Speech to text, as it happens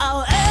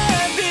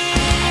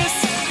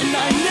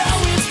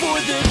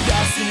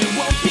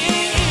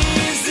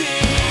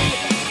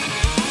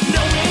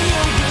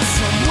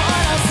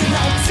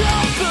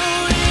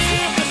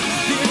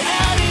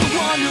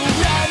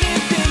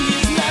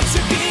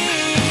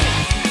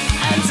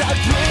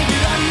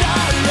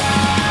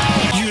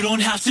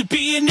to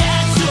be an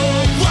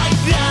asshole like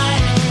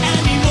that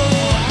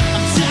anymore.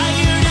 I'm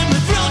tired and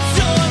my throat's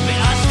sore, but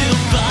I still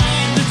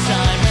find the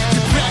time to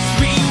press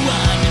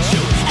rewind and show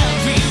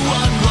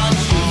everyone what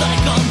you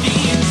like on the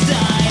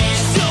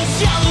inside. So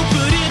shallow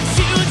but in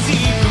too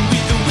deep, and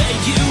with the way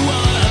you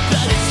are, I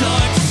bet it's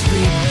hard to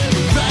sleep.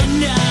 But right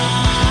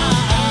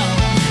now,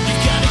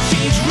 you gotta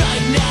change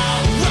right now,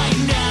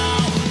 right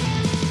now.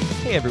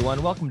 Hey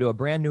everyone, welcome to a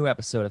brand new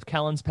episode of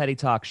Kellen's Petty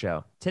Talk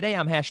Show. Today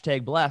I'm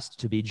 #blessed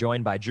to be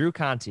joined by Drew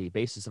Conti,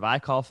 bassist of I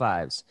Call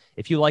Fives.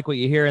 If you like what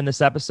you hear in this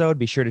episode,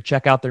 be sure to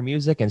check out their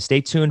music and stay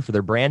tuned for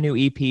their brand new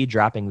EP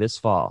dropping this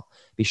fall.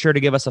 Be sure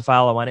to give us a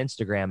follow on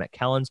Instagram at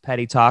Kellen's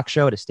Petty Talk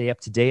Show to stay up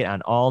to date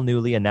on all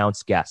newly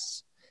announced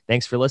guests.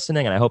 Thanks for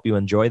listening, and I hope you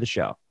enjoy the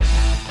show.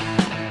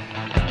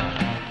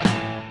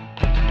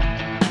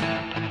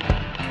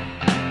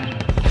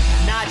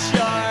 Not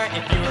sure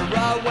if you were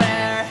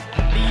aware,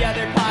 the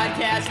other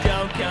podcasts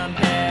don't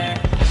compare.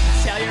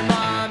 Tell your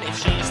mom if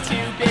she's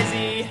too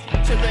busy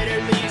to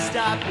literally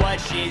stop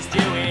what she's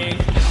doing.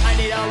 I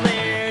need all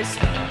ears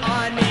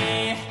on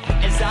me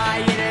as I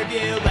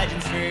interview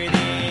legends for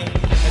thee.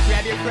 Now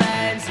grab your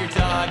friends, your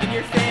dog, and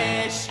your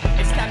fish.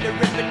 It's time to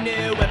rip a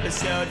new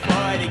episode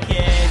for the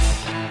kids.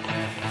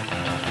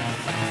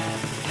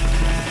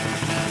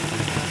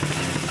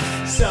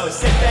 So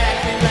sit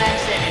back, relax,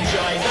 and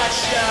enjoy the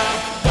show.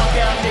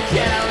 Welcome to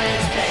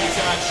Kellen's Petty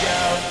Talk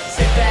Show.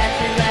 Sit back,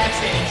 relax,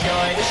 and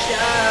enjoy the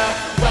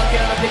show.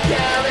 Welcome to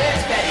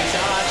Kellen's Petty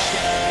Talk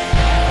show.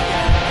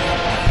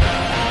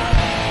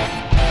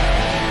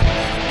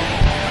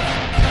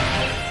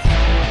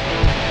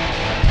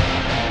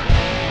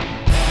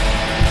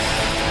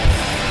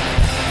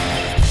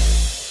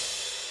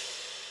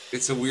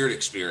 It's a weird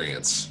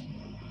experience.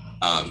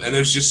 And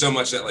there's just so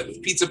much that, like,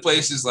 with pizza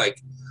places, like,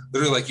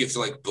 literally, like, you have to,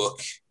 like,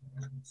 book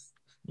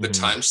the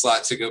time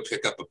slot to go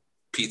pick up a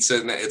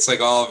pizza. And it's, like,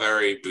 all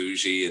very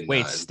bougie. And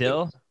Wait,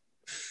 still?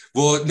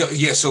 Well, no,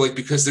 yeah. So, like,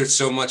 because there's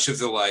so much of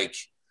the, like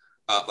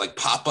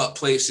pop-up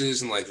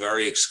places and, like,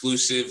 very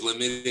exclusive,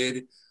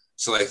 limited.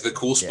 So, like, the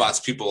cool spots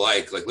people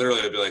like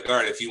literally I'd be like, all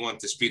right, if you want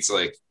this pizza,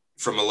 like,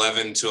 from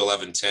 11 to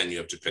 11:10, you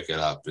have to pick it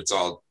up.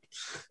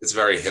 It's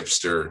very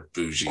hipster,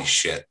 bougie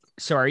shit.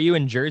 So are you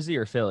in Jersey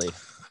or Philly?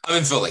 I'm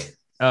in Philly.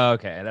 Oh,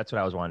 okay. That's what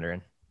I was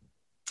wondering.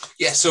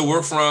 Yeah, so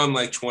we're from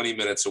like 20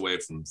 minutes away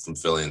from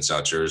Philly and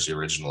South Jersey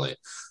originally.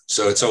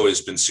 So it's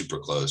always been super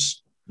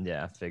close.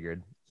 Yeah,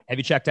 figured. Have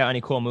you checked out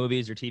any cool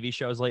movies or TV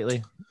shows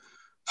lately?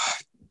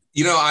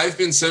 You know, I've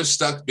been so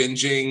stuck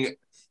binging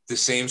the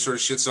same sort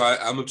of shit. So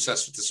I'm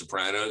obsessed with The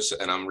Sopranos,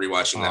 and I'm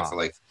rewatching that for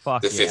like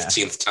the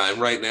 15th time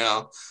right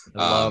now. I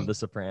love The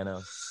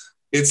Sopranos.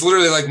 It's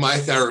literally like my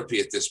therapy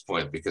at this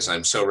point because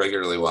I'm so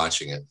regularly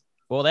watching it.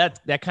 Well,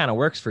 that kind of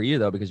works for you,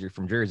 though, because you're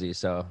from Jersey.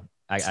 So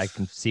I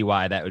can see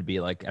why that would be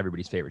like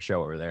everybody's favorite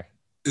show over there.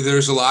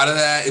 There's a lot of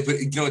that, but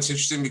you know, it's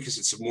interesting because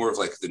it's more of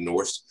like the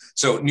North.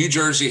 So New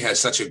Jersey has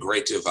such a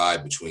great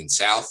divide between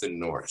South and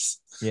North.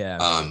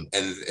 Yeah.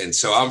 And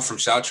so I'm from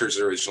South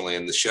Jersey originally,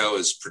 and the show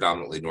is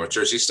predominantly North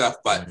Jersey stuff.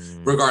 But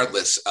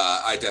regardless,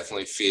 I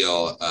definitely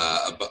feel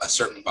a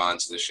certain bond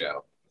to the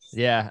show.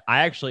 Yeah,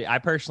 I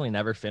personally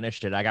never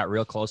finished it. I got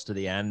real close to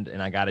the end,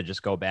 and I got to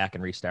just go back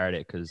and restart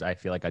it because I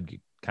feel like I'd get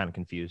kind of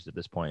confused at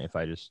this point if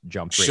I just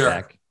jumped right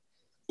back.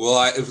 Well,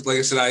 like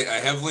I said, I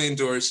heavily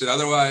endorse it.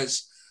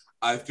 Otherwise,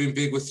 I've been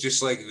big with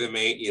just like the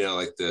main, you know,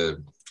 like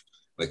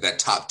that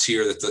top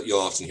tier that you'll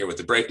often hear with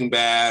the Breaking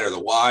Bad or The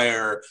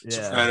Wire,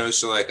 Sopranos.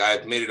 So like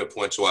I've made it a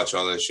point to watch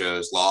all those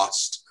shows.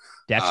 Lost,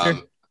 Dexter.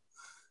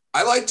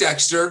 I like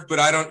Dexter, but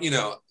I don't, you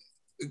know,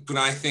 when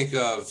I think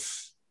of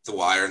The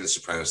Wire and The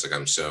Sopranos, like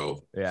I'm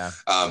so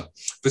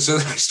but so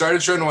I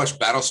started trying to watch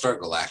Battlestar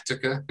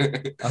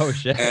Galactica. Oh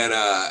shit!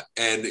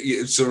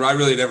 And so I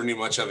really never knew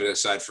much of it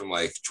aside from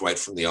like Dwight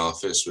from The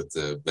Office with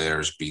the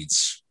Bears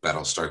beats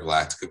Battlestar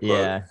Galactica quote.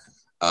 Yeah.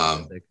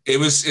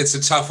 It's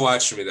a tough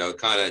watch for me though.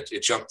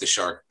 It jumped the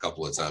shark a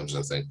couple of times,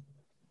 I think.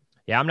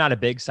 Yeah, I'm not a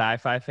big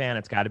sci-fi fan.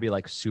 It's got to be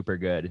like super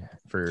good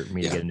for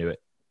me to get into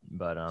it.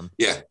 But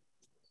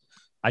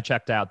I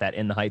checked out that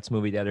In the Heights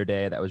movie the other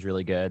day. That was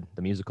really good.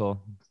 The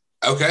musical.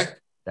 Okay.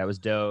 That was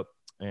dope.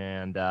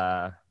 And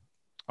I'm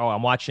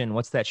watching,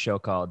 what's that show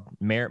called?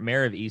 Mayor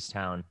of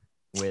Easttown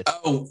with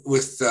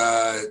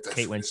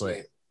Kate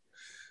Winslet.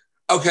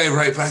 Okay,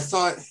 right.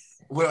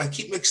 But I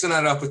keep mixing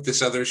that up with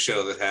this other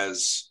show that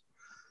has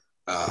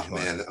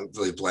man, I'm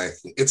really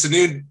blanking. It's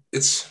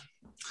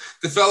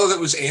the fellow that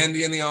was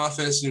Andy in The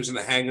Office and he was in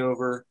The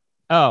Hangover.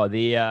 Oh, I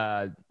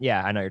know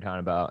what you're talking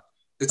about.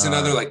 It's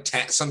another like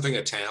something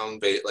a town,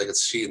 like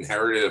she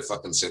inherited a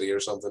fucking city or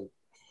something.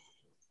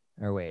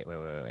 Or wait.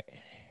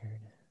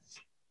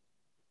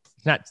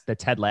 It's not the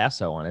Ted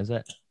Lasso one, is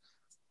it?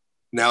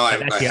 No,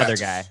 that's the other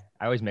guy.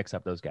 I always mix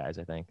up those guys,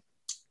 I think.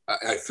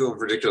 I feel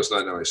ridiculous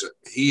not knowing.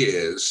 He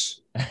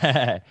is.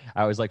 I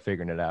always like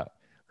figuring it out.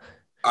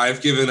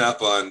 I've given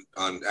up on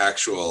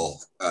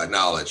actual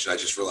knowledge. I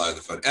just rely on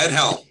the phone. Ed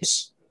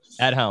Helms.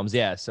 Ed Helms,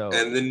 yeah.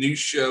 And the new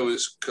show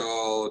is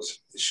called,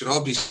 it should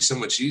all be so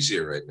much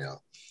easier right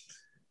now.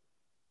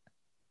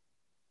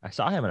 I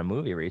saw him in a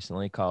movie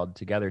recently called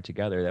Together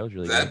Together. That was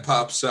really That good.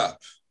 pops up.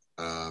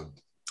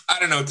 I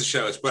don't know what the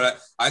show is, but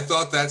I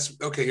thought that's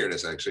okay. Here it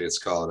is. Actually, it's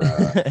called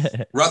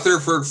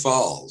Rutherford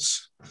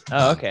Falls.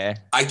 Oh, okay.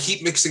 I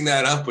keep mixing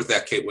that up with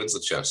that Kate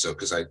Winslet show. So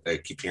because I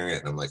keep hearing it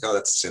and I'm like, oh,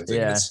 that's the same thing.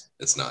 Yeah.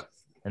 It's not.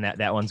 And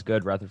that one's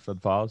good,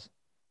 Rutherford Falls.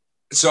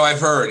 So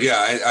I've heard.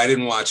 Yeah, I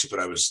didn't watch it, but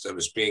I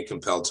was being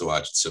compelled to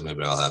watch it. So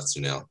maybe I'll have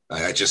to now.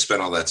 I just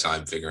spent all that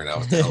time figuring out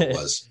what the hell it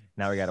was.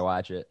 Now we got to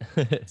watch it.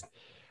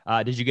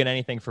 Did you get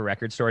anything for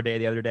Record Store Day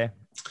the other day?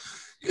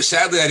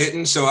 Sadly, I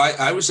didn't. So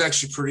I was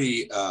actually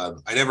pretty.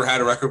 I never had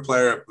a record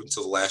player up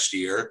until last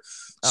year.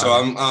 So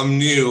I'm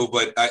new,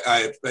 but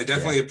I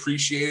definitely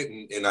appreciate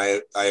it, and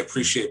I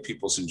appreciate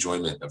people's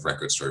enjoyment of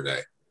Record Store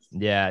Day.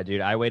 Yeah,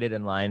 dude, I waited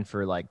in line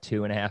for like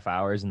 2.5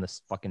 hours in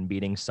this fucking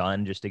beating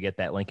sun just to get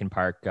that Linkin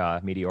Park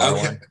Meteor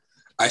one.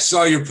 I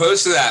saw your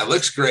post of that. It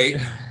looks great.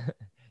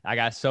 I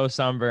got so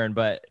sunburned,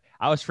 but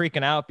I was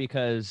freaking out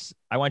because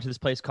I went to this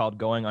place called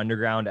Going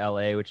Underground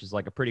LA, which is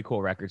like a pretty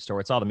cool record store.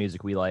 It's all the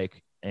music we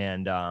like.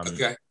 And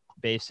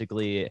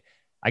basically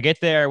I get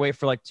there, wait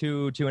for like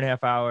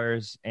 2.5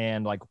 hours,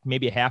 and like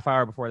maybe a half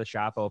hour before the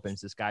shop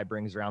opens, this guy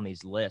brings around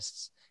these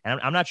lists. And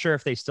I'm not sure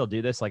if they still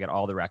do this like at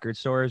all the record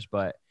stores,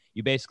 but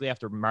you basically have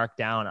to mark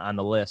down on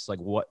the list like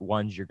what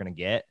ones you're going to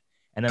get.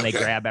 And then they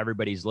grab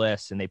everybody's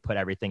list and they put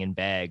everything in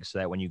bags so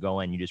that when you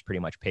go in, you just pretty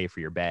much pay for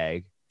your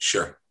bag.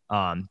 Sure.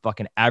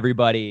 Fucking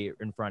everybody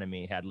in front of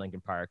me had Linkin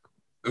Park.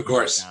 Of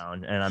course.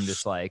 Down, and I'm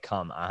just like,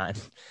 come on.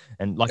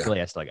 And luckily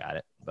I still got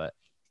it, but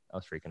I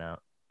was freaking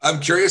out. I'm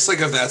curious,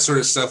 like, if that sort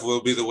of stuff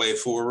will be the way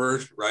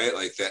forward, right?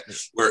 Like that,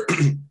 where,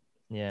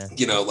 yeah,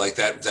 you know, like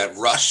that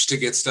rush to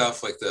get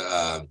stuff, like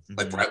the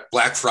like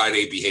Black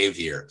Friday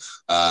behavior.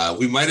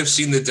 We might have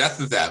seen the death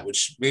of that,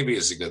 which maybe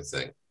is a good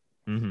thing.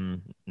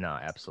 No,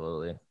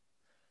 absolutely.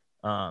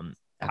 How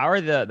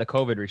are the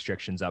COVID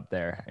restrictions up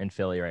there in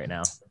Philly right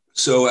now?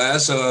 So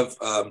as of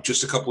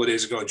just a couple of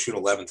days ago on June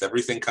 11th,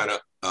 everything kind of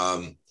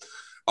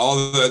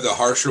all the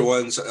harsher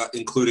ones,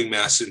 including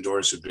mask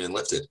indoors, have been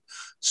lifted.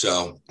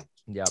 So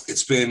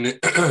it's been,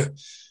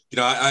 you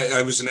know,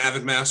 I was an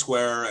avid mask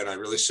wearer, and I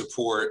really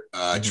support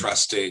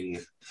trusting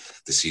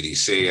the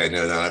CDC. I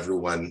know not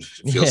everyone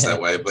feels that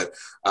way, but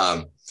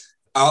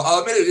I'll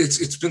admit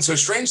it's been so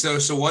strange though.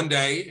 So one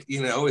day,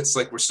 you know, it's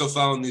like we're still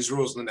following these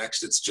rules, and the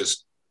next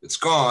it's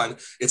gone.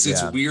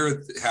 It's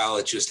weird how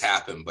it just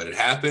happened, but it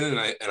happened, and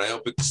I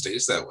hope it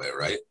stays that way,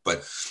 right?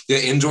 But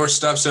the indoor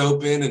stuff's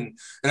open, and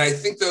I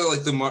think though,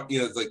 like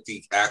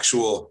the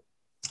actual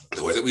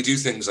the way that we do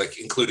things, like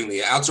including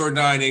the outdoor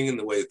dining and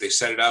the way that they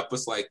set it up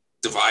with like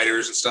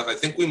dividers and stuff, I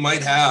think we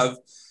might have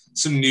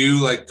some new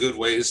like good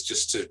ways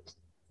just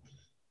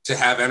to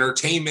have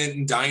entertainment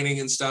and dining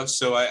and stuff.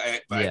 So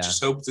I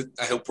just hope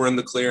we're in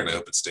the clear, and I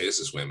hope it stays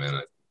this way,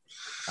 man.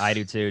 I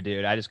do too,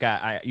 dude.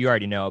 You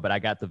already know, but I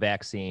got the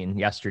vaccine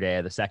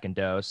yesterday, the second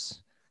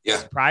dose. Yeah.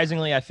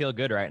 Surprisingly, I feel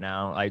good right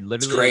now.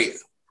 It's great.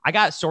 I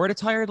got sort of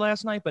tired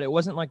last night, but it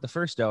wasn't like the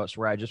first dose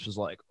where I just was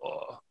like,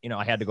 oh, you know,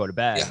 I had to go to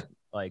bed. Yeah.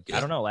 I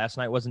don't know. Last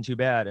night wasn't too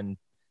bad, and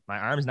my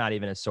arm's not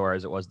even as sore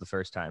as it was the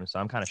first time. So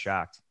I'm kind of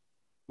shocked.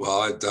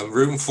 Well, I'm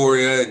rooting for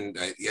you, and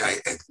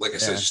like I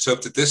said, just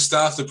hope that this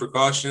stuff, the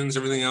precautions,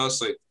 everything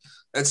else, like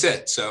that's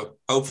it. So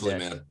hopefully,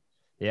 man.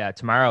 Yeah,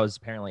 tomorrow is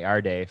apparently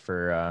our day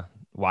for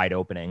wide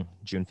opening,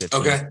 June 15th.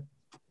 Okay.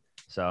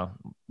 So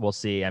we'll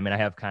see. I mean, I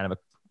have kind of a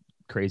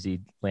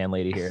crazy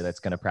landlady here that's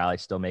going to probably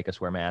still make us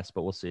wear masks,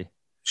 but we'll see.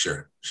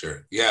 Sure.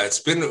 Yeah, it's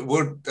been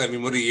what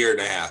a year and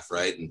a half,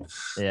 right? And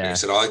like I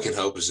said, all I can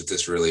hope is that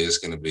this really is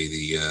going to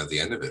be the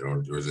end of it,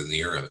 or the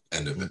near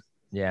end of it.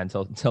 Yeah,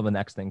 until the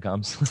next thing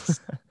comes.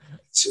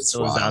 It's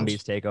until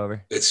zombies take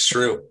over. It's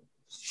true.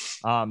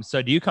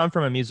 So do you come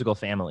from a musical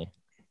family?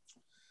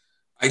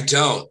 I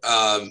don't.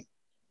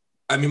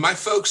 I mean, my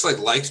folks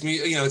liked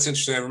me. You know, it's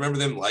interesting. I remember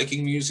them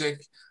liking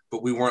music,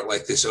 but we weren't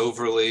like this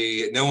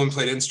overly. No one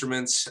played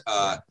instruments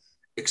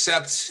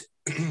except.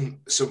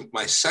 So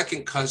my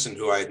second cousin,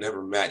 who I had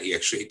never met, he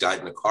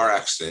died in a car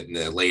accident in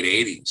the late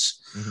 80s.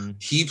 Mm-hmm.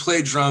 He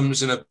played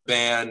drums in a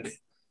band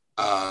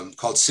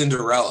called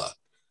Cinderella.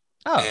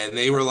 Oh. And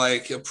they were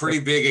like a pretty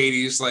big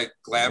 80s like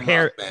glam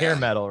rock band. Hair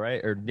metal,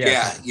 right? Or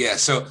yeah.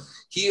 So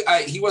he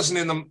wasn't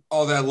in them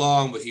all that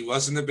long, but he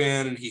was in the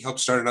band, and he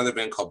helped start another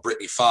band called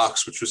Britny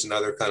Fox, which was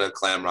another kind of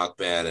glam rock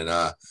band. And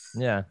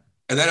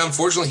and then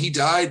unfortunately he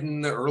died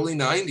in the early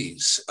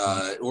 90s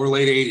or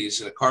late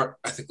 80s in a car,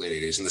 I think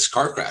late 80s, in this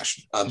car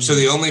crash. So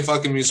the only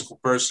fucking musical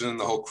person in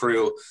the whole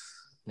crew.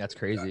 That's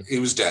crazy. He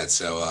was dead.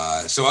 So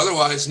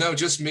otherwise, no,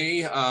 just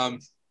me.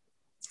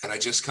 And I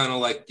just kind of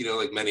like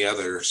many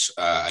others,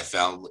 I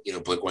found,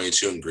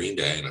 Blink-182 and Green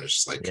Day, and I was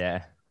just like,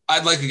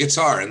 I'd like a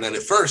guitar. And then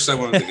at first I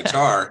wanted the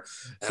guitar,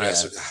 and I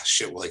was like,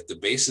 shit, well, like the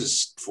bass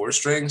is 4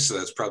 strings, so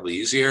that's probably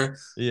easier.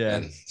 Yeah.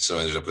 And so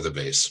I ended up with a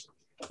bass.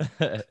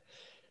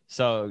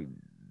 So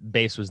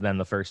bass was then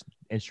the first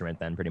instrument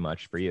then pretty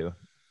much for you.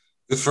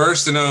 The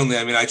first and only.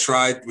 I mean, I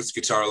tried with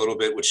guitar a little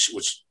bit, which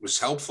was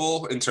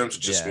helpful in terms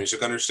of just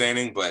music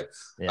understanding, but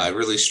I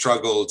really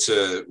struggled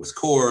with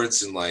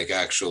chords and like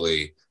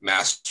actually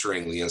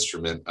mastering the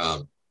instrument.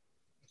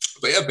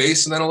 But yeah,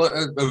 bass and then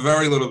a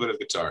very little bit of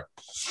guitar.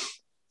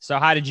 So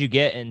how did you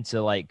get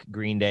into like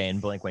Green Day and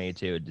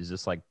Blink-182? Is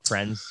this like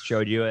friends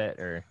showed you it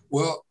or?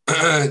 Well,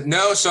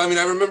 no. So, I mean,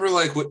 I remember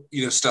like what,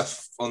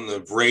 stuff on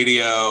the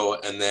radio,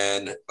 and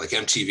then like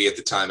MTV at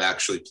the time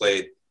actually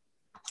played,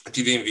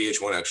 MTV and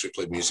VH1 actually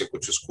played music,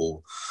 which was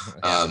cool.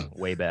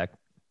 Way back.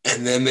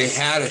 And then they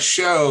had a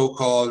show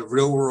called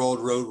Real World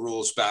Road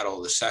Rules Battle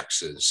of the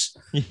Sexes.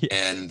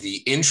 And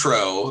the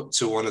intro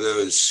to one of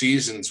those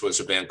seasons was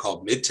a band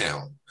called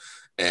Midtown.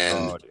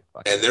 And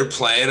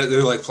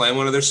they're like playing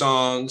one of their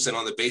songs, and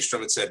on the bass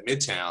drum it said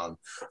Midtown.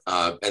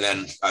 And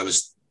then I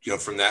was,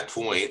 from that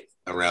point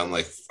around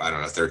like, I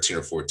don't know, 13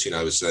 or 14,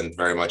 I was then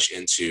very much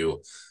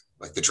into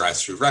like the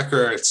Drive-Thru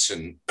Records,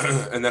 and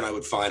and then I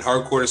would find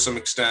hardcore to some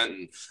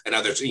extent, and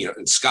others,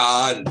 and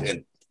ska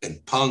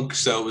and punk.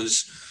 So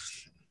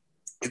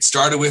it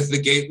started with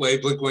the Gateway,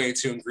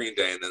 Blink-182, and Green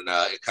Day, and then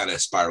it kind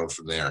of spiraled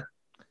from there.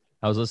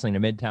 I was listening to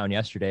Midtown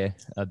yesterday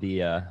of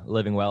the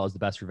Living Well is the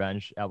Best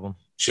Revenge album.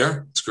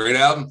 Sure, it's a great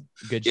album.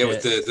 Good shit.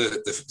 With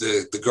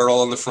the girl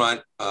on the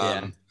front.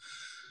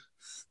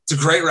 It's a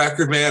great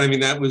record, man. I mean,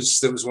 that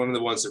was one of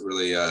the ones that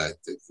really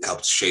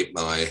helped shape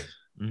my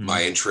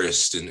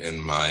interest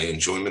and my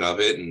enjoyment of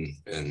it,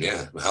 and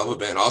yeah, a hell of a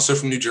band. Also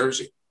from New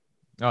Jersey.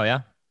 Oh yeah,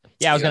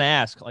 I was gonna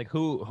ask, like,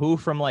 who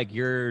from like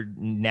your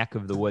neck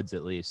of the woods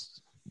at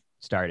least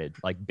started,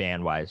 like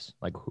band wise,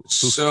 like who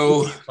do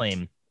you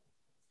claim?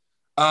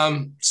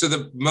 So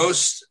the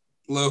most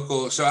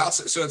local, so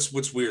it's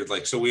what's weird,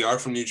 like, so we are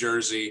from New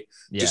Jersey,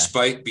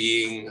 despite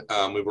being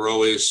we were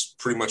always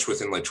pretty much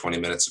within like 20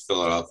 minutes of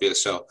Philadelphia.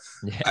 So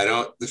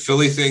the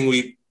Philly thing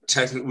we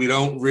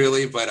don't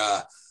really,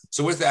 but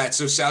so with that,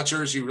 so South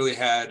Jersey really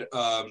had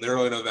the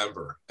Early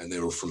November, and they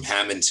were from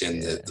Hamilton,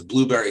 the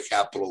blueberry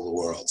capital of the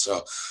world.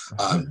 So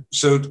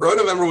so Early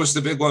November was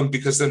the big one,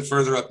 because then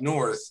further up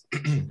north,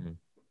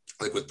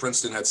 like with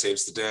Princeton had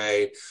Saves the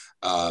Day.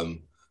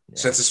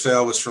 Census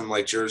Fail was from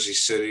like Jersey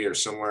City or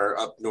somewhere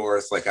up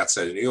north, like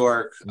outside of New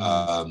York.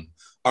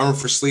 Armor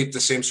for Sleep, the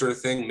same sort of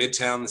thing.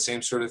 Midtown, the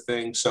same sort of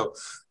thing. So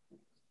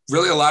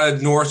really a lot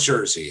of North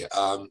Jersey.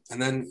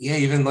 And then,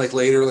 even like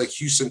later, like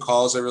Houston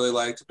Calls, I really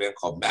liked. A band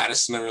called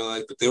Madison, I really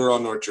liked, but they were all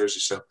North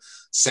Jersey. So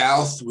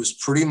South was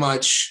pretty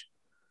much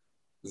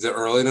the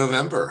Early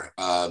November.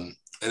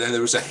 And then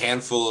there was a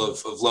handful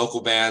of local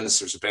bands.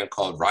 There's a band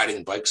called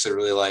Riding Bikes I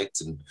really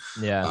liked. And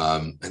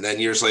and then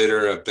years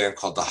later, a band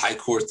called The High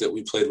Court that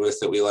we played with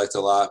that we liked a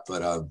lot.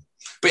 But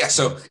yeah,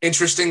 so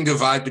interesting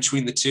divide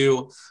between the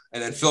two.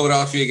 And then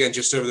Philadelphia, again,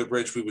 just over the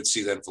bridge, we would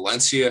see then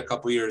Valencia a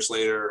couple years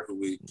later, who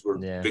we were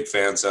big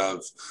fans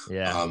of.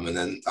 And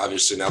then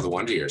obviously now the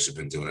Wonder Years have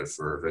been doing it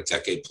for a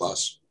decade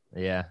plus.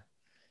 Yeah.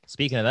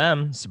 Speaking of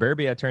them,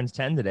 Suburbia turns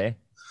 10 today.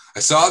 I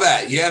saw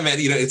that. Yeah, man.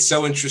 It's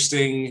so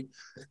interesting.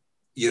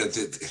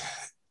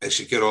 As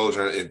you get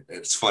older,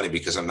 it's funny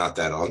because I'm not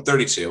that old. I'm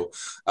 32.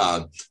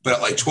 But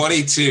at like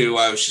 22,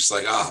 I was just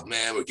like, oh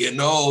man, we're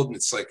getting old. And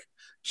it's like,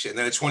 shit. And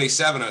then at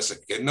 27, I was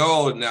like, getting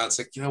old. And now it's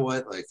like, you know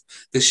what? Like,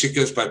 this shit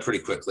goes by pretty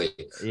quickly.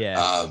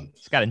 Yeah.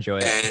 Just got to enjoy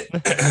it.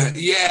 And,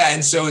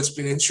 and so it's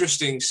been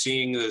interesting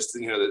seeing those,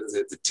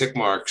 the tick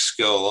marks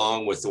go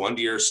along with the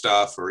Wonder Year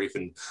stuff, or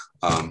even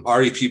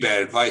REP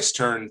Bad Advice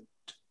turned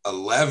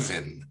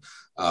 11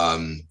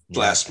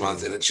 last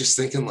month. And it's just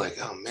thinking like,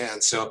 oh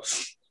man, so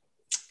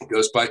it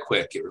goes by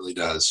quick. It really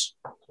does.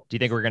 Do you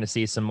think we're going to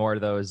see some more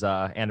of those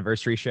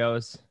anniversary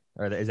shows,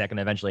 or is that going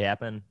to eventually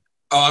happen?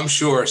 Oh, I'm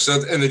sure.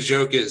 So, and the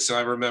joke is, so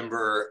I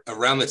remember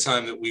around the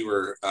time that we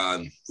were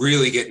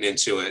really getting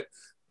into it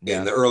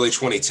in the early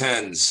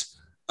 2010s,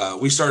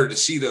 we started to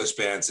see those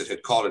bands that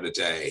had called it a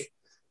day.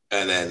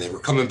 And then they were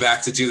coming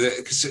back to do that,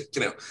 because,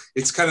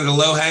 it's kind of the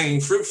low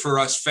hanging fruit for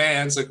us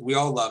fans. Like, we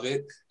all love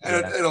it.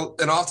 And,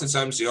 and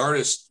oftentimes the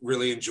artist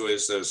really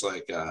enjoys those,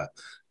 like,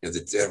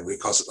 everybody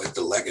calls it like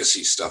the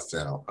legacy stuff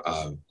now.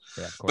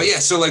 But yeah,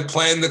 so like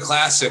playing the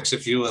classics,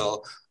 if you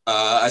will,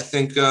 I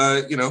think,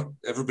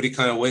 everybody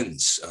kind of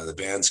wins. The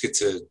bands get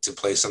to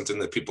play something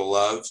that people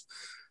love,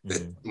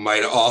 that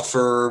might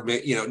offer,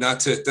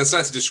 that's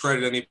not to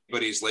discredit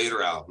anybody's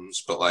later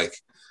albums, but like,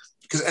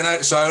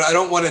 I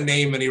don't want to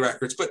name any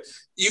records, but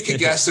you can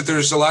guess that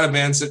there's a lot of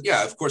bands that,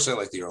 of course I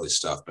like the early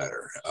stuff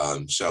better.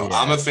 I'm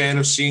a fan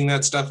of seeing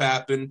that stuff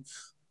happen,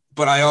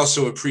 but I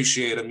also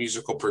appreciate a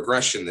musical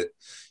progression that,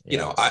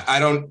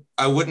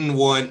 I wouldn't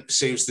want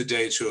Saves the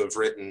Day to have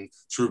written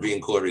Through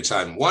Being Cool Every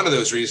Time. One of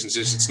those reasons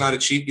is it's not a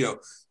cheap,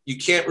 you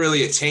can't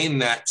really attain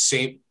that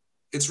same,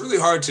 it's really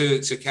hard to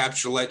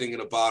capture lightning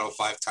in a bottle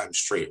 5 times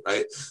straight,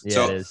 right? Yeah,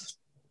 so it is.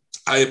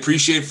 I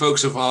appreciate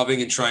folks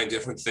evolving and trying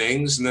different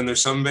things. And then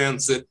there's some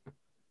bands that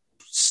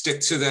stick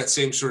to that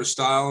same sort of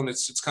style, and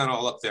it's kind of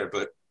all up there.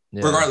 But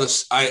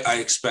regardless, I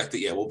expect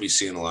that, we'll be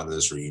seeing a lot of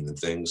those reunion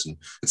things. And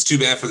it's too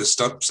bad for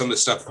some of the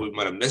stuff we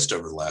might have missed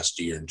over the last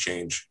year and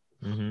change.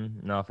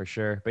 No, for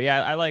sure. But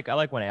yeah, I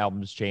like when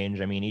albums change.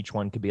 I mean, each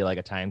one could be like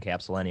a time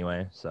capsule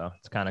anyway. So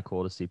it's kind of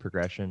cool to see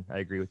progression. I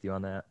agree with you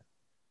on that.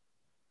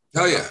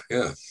 Oh yeah.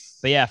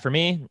 But yeah, for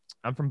me,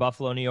 I'm from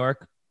Buffalo, New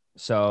York.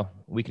 So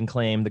we can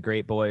claim the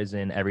Great Boys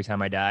in Every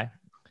Time I Die.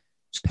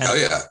 Oh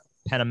yeah.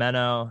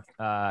 Penameno,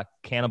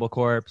 Cannibal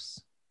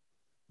Corpse,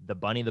 the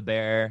Bunny the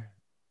Bear.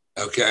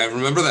 Okay, I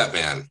remember that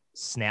band.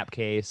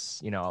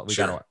 Snapcase.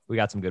 Sure. We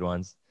got some good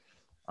ones.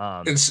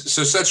 And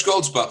so Such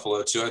Gold's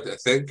Buffalo too, I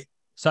think.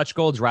 Such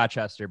Gold's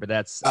Rochester, but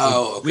that's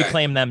we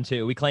claim them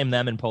too. We claim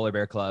them in Polar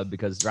Bear Club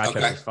because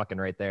Rochester's fucking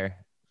right there.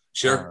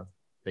 Sure.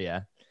 But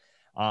yeah.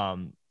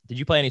 Did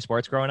you play any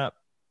sports growing up?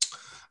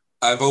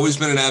 I've always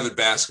been an avid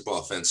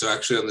basketball fan. So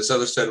actually on this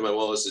other side of my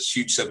wall is this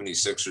huge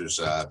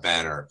 76ers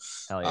banner.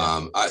 Hell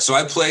yeah. So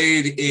I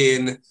played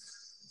in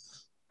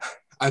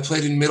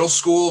middle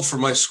school for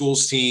my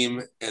school's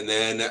team. And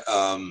then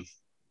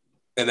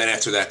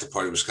after that, the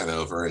party was kind of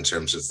over in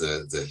terms of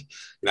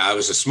I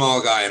was a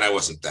small guy and I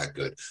wasn't that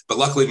good, but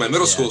luckily my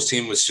middle school's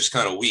team was just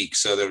kind of weak.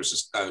 So I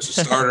was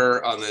a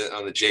starter on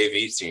the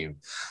JV team.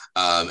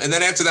 And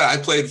then after that,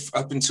 I played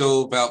up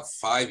until about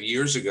 5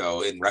 years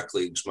ago in rec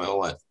leagues my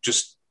whole life.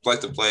 Just like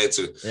to play. It's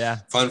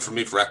fun for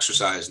me for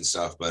exercise and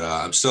stuff, but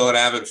I'm still an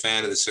avid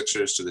fan of the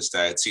Sixers to this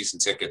day. I had season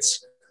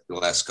tickets the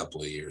last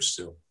couple of years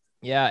too.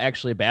 Yeah,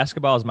 actually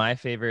basketball is my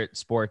favorite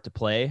sport to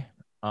play.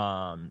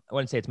 I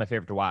wouldn't say it's my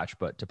favorite to watch,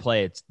 but to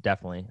play, it's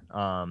definitely.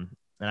 And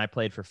I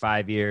played for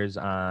 5 years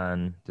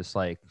on this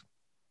like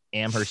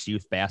Amherst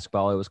Youth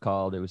Basketball. It was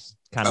called. It was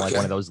kind of like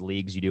one of those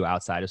leagues you do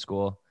outside of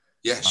school.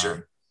 Yeah,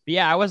 sure. But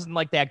yeah, I wasn't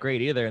like that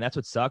great either. And that's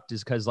what sucked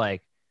is because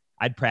like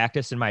I'd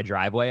practice in my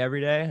driveway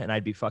every day and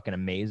I'd be fucking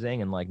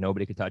amazing and like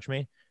nobody could touch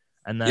me.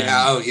 And then,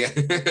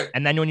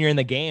 and then when you're in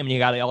the game and you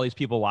got like, all these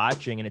people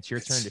watching and it's your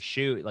turn to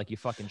shoot, like you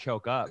fucking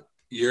choke up.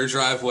 Your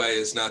driveway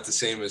is not the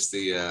same as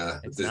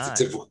the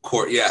typical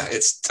court. Yeah,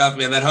 it's tough,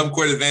 man. That home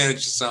court advantage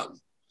is something.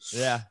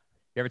 Yeah.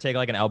 You ever take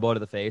like an elbow to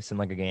the face in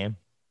like a game?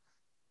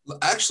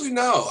 Actually,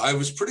 no. I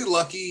was pretty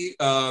lucky.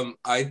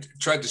 I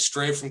tried to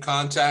stray from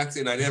contact,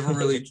 and I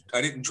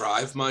didn't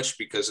drive much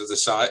because of the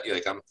size.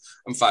 Like I'm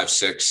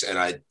 5'6", and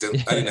I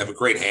didn't have a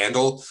great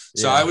handle.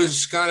 So I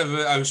was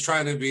I was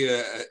trying to be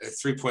a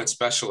 3-point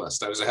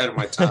specialist. I was ahead of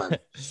my time.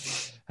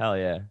 Hell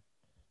yeah.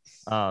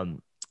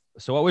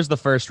 So what was the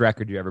first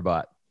record you ever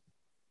bought?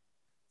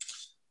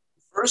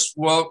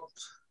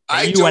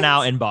 You went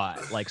out and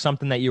bought like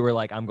something that you were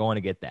like, I'm going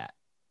to get that.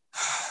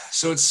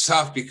 So it's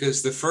tough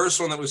because the first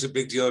one that was a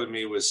big deal to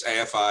me was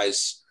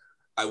AFI's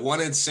I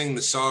Wanted Sing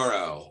the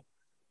Sorrow,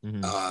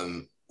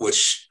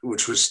 which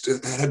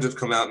had to have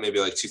come out maybe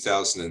like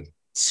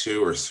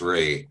 2002 or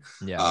 3.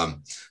 Yeah.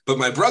 But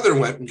my brother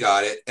went and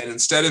got it. And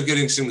instead of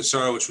getting Sing the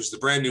Sorrow, which was the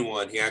brand new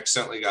one, he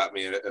accidentally got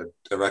me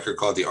a record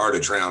called The Art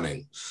of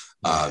Drowning.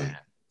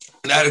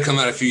 And that had come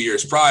out a few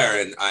years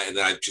prior. And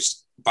then I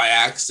just by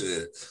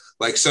accident,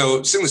 like,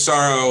 so Sing the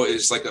Sorrow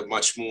is like a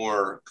much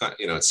more,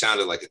 it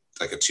sounded like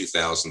a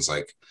 2000s,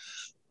 like,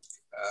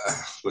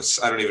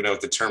 I don't even know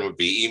what the term would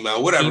be, emo,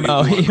 whatever you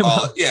want to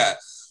call it. Yeah.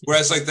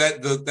 Whereas like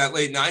that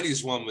late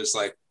 90s one was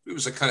like, it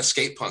was like kind of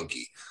skate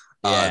punky.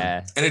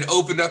 And it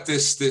opened up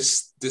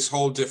this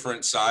whole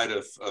different side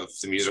of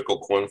the musical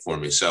corn for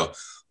me. So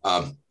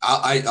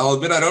I'll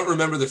admit, I don't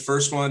remember the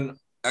first one.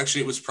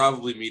 Actually, it was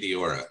probably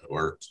Meteora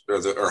or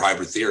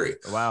Hybrid Theory.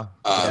 Wow.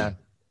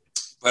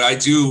 But I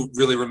do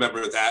really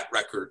remember that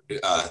record,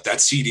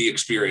 that CD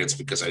experience,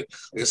 because like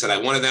I said, I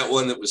wanted that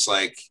one that was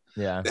like,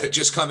 that had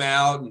just come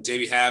out, and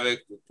Davey Havoc.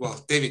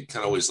 Well, Davey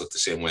kind of always looked the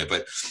same way,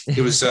 but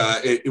it was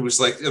it was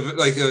like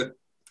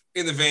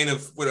in the vein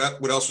of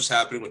what else was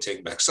happening with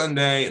Taking Back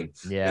Sunday and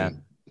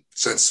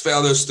Sense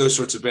Fail, those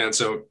sorts of bands.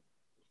 So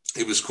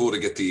it was cool to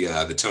get the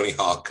Tony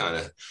Hawk kind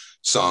of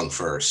song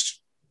first.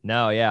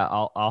 No, yeah,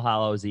 All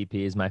Hallows EP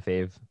is my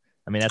fave.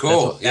 I mean, that's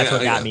what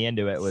got me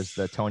into it, was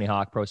the Tony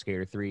Hawk Pro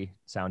Skater 3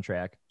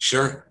 soundtrack.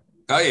 Sure.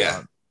 Oh,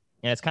 yeah.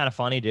 And it's kind of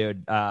funny,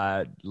 dude.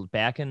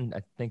 Back in,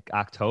 I think,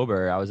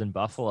 October, I was in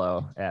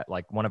Buffalo at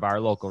like one of our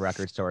local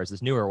record stores,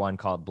 this newer one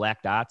called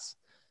Black Dots.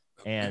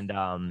 And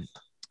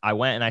I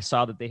went and I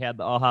saw that they had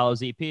the All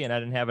Hallows EP and I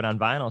didn't have it on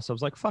vinyl. So I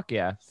was like, fuck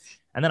yeah.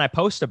 And then I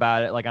posted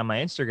about it like on my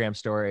Instagram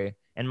story.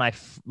 And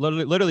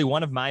literally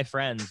one of my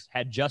friends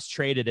had just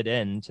traded it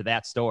in to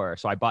that store.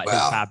 So I bought his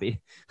copy.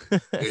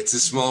 It's a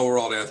small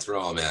world after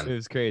all, man. It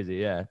was crazy.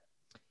 Yeah.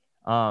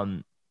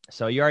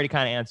 So you already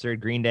kind of answered.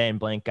 Green Day and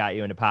Blink got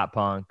you into pop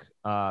punk.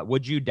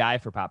 Would you die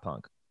for pop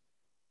punk?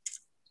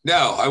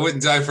 No, I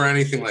wouldn't die for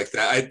anything like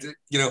that.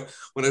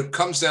 When it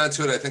comes down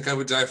to it, I think I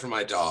would die for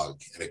my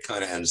dog, and it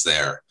kind of ends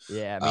there.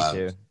 Yeah, me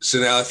too. So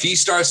now if he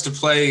starts to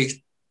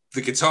play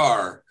the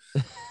guitar,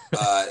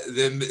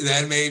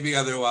 then maybe,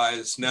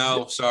 otherwise,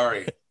 no,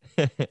 sorry.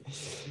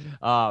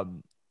 Before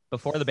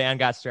the band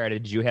got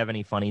started, did you have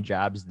any funny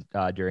jobs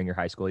during your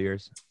high school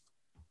years?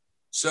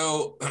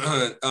 So,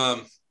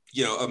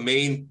 a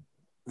main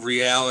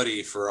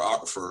reality for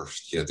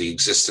the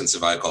existence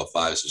of I Call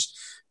Fives is,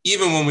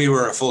 even when we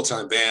were a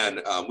full-time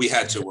band, we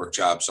had to work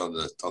jobs on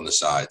the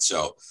side.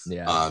 So,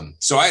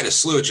 so I had a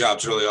slew of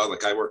jobs early on.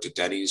 Like I worked at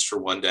Denny's for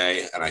one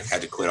day and I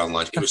had to quit on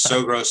lunch. It was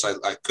so gross.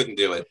 I couldn't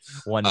do it.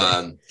 One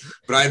day.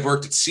 But I had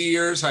worked at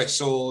Sears. I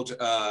sold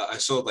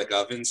like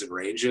ovens and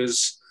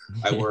ranges.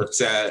 I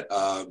worked at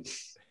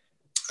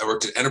I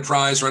worked at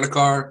Enterprise Rent a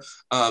Car.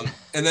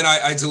 And then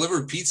I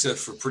delivered pizza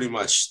for pretty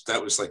much,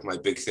 that was like my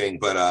big thing.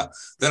 But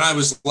then I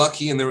was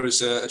lucky, and there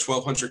was a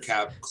 1200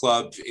 cab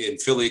club in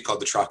Philly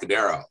called the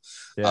Trocadero.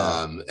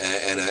 Yeah.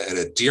 And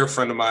a dear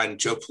friend of mine,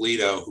 Joe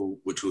Polito, who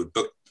would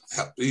book,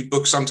 he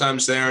booked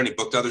sometimes there, and he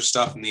booked other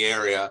stuff in the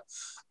area.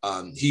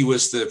 He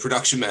was the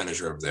production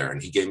manager over there,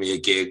 and he gave me a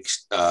gig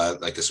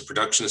like as a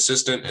production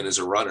assistant and as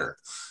a runner.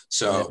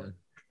 So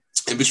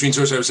in between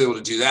tours, I was able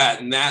to do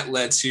that. And that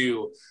led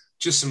to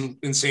just some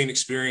insane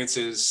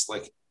experiences.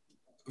 Like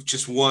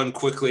just one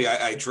quickly,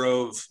 I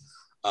drove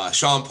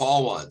Sean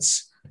Paul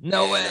once.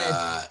 No way.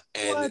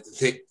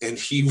 And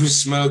he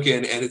was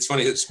smoking. And it's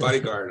funny, his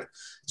bodyguard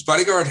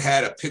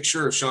had a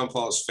picture of Sean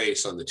Paul's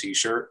face on the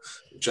t-shirt,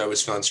 which I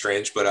always found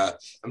strange. But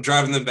I'm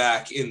driving them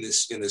back in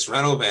this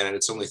rental van, and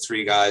it's only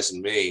 3 guys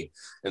and me,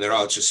 and they're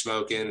all just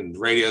smoking, and the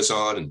radio's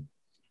on,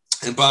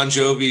 and Bon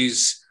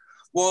Jovi's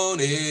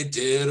 "Wanted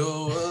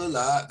Ditto a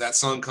Lot," that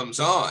song comes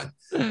on,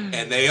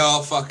 and they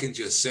all fucking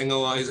just sing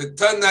along. He's like,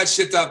 "Turn that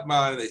shit up,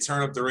 man." And they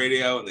turn up the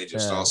radio, and they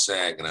just all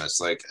sang, and I was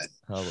like,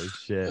 holy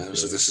shit. I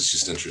was like, this is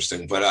just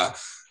interesting. But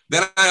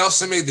then I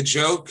also made the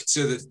joke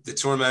to the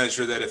tour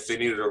manager that if they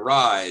needed a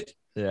ride,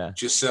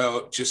 just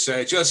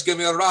say, "Just give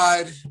me a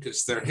ride,"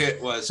 because their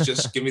hit was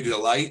 "Just Give Me the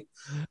Light."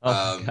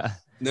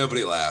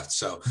 Nobody laughed.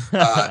 So,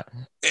 but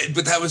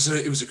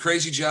it was a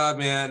crazy job,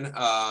 man.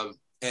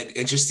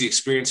 And just the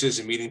experiences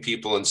and meeting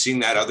people and seeing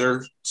that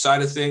other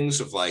side of things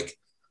of like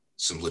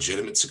some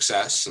legitimate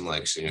success and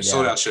like,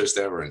 sold out shows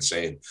there were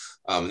insane.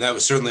 And that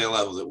was certainly a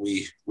level that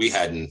we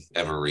hadn't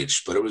ever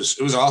reached, but it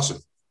was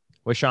awesome.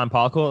 Was Sean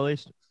Paul cool at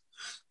least?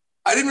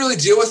 I didn't really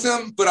deal with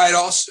him, but I'd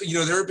also,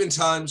 there have been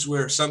times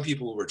where some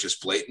people were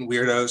just blatant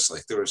weirdos.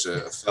 Like there was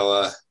a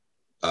fella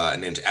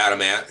named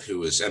Adam Ant, who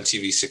was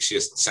MTV's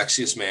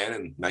sexiest man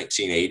in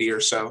 1980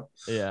 or so.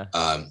 Yeah.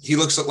 He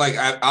looks like,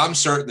 I'm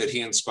certain that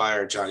he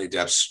inspired Johnny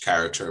Depp's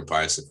character in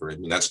Pirates of the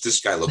Caribbean. That's what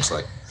this guy looks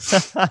like.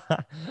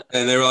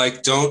 And they were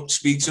like, don't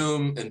speak to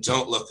him and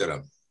don't look at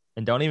him.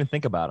 And don't even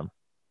think about him.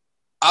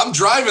 I'm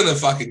driving the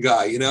fucking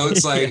guy,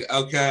 it's like,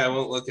 okay, I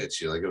won't look at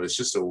you. Like it was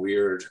just a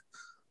weird,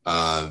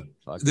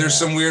 there's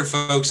some weird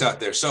folks out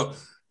there. So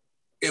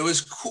it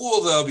was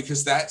cool though,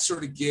 because that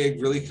sort of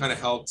gig really kind of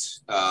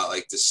helped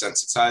like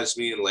desensitize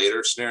me in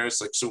later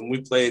scenarios. Like, so when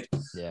we played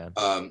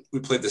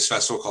this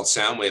festival called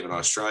Soundwave in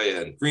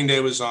Australia, and Green Day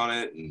was on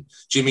it, and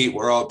Jimmy Eat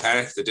World,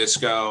 Panic at the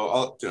Disco,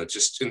 all,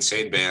 just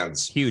insane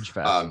bands. Huge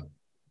fest.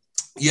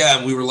 Yeah.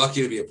 And we were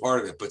lucky to be a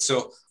part of it. But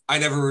so I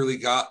never really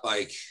got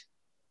like,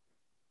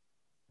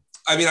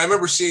 I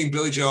remember seeing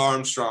Billy Joe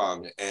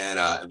Armstrong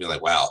and be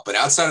like, wow. But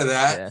outside of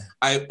that,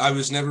 I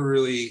was never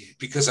really,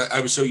 because I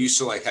was so used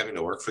to like having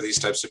to work for these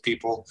types of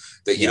people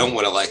that you don't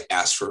want to like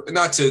ask for,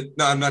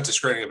 I'm not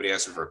discrediting anybody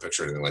asking for a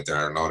picture or anything like that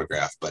or an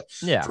autograph. But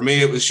for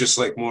me, it was just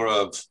like more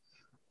of,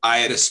 I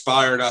had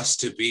aspired us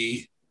to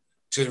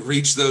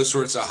reach those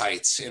sorts of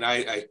heights. And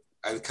I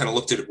kind of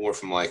looked at it more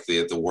from like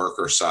the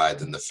worker side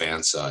than the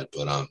fan side.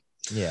 But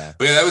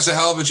that was a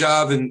hell of a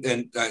job.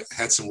 And I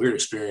had some weird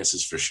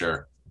experiences for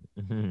sure.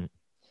 Mm-hmm.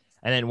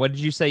 And then what did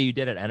you say you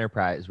did at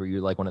Enterprise? Were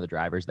you like one of the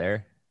drivers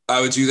there? I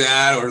would do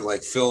that, or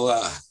like fill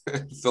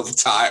the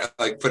tire,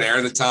 like put air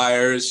in the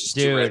tires, just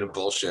do random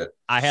bullshit.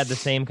 I had the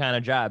same kind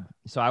of job.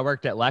 So I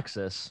worked at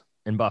Lexus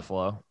in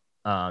Buffalo.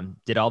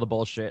 Did all the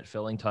bullshit,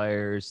 filling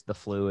tires, the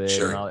fluid,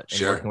 and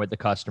working with the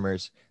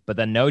customers. But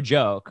then no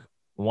joke,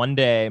 one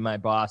day my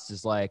boss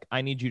is like,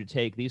 I need you to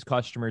take these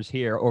customers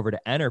here over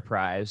to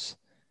Enterprise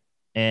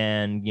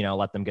and,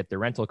 let them get their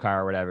rental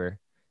car or whatever.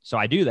 So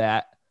I do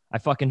that. I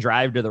fucking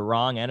drive to the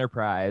wrong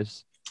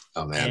Enterprise.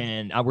 Oh,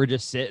 man. And we're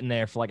just sitting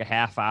there for like a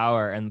half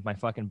hour, and my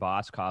fucking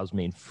boss calls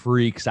me and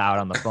freaks out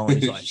on the phone.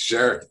 He's like,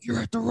 sure, you're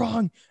at the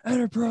wrong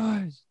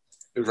Enterprise.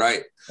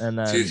 Right. And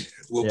then, dude,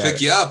 we'll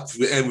pick you up,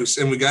 and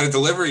we got to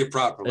deliver you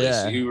properly.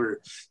 Yeah. So you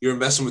were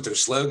messing with their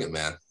slogan,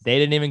 man. They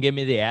didn't even give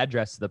me the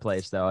address to the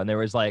place though. And there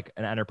was like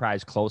an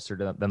Enterprise closer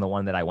than the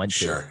one that I went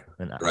to.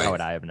 And how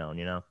would I have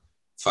known,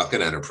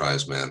 Fucking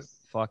Enterprise, man.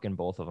 Fucking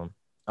both of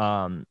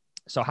them.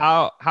 So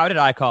how did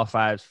I Call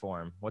Fives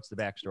form? What's the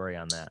backstory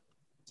on that?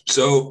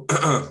 So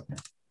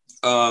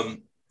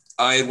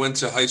I went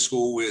to high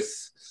school with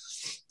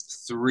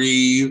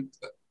three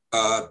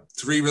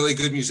really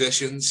good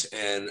musicians,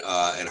 and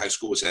high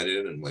school was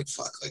ended, and like,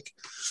 fuck, like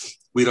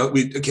we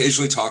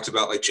occasionally talked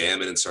about like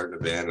jamming and starting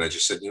a band. And I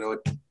just said, you know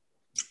what,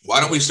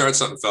 why don't we start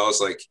something, fellas?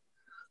 Like,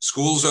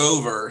 school's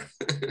over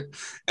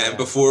and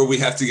before we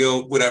have to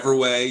go whatever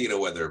way,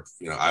 whether,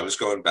 I was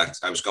going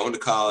to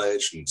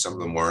college, and some of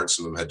them weren't,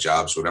 some of them had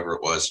jobs, whatever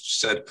it was. Just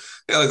said,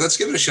 hey, like, let's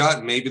give it a shot.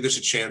 And maybe there's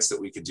a chance that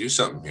we could do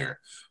something here.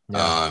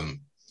 Yeah.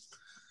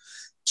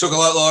 Took a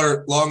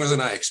lot longer than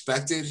I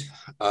expected.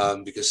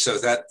 Because so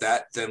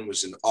that then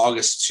was in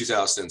August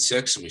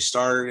 2006, and we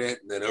started it.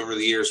 And then over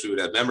the years we would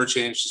have member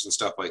changes and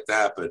stuff like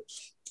that. But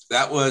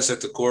that was at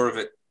the core of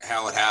it,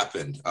 how it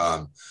happened.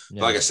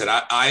 Like I said,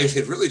 I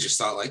had really just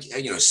thought like,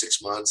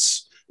 6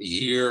 months, a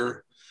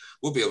year,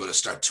 we'll be able to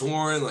start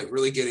touring, like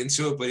really get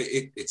into it. But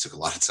it took a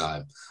lot of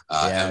time.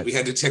 And we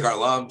had to take our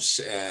lumps,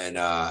 and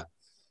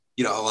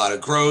you know, a lot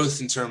of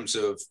growth in terms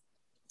of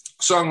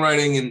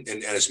songwriting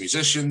and as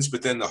musicians,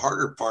 but then the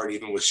harder part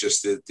even was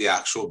just the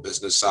actual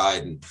business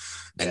side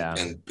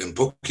and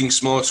booking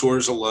small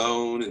tours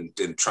alone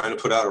and trying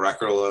to put out a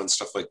record alone,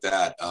 stuff like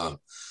that.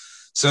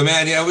 So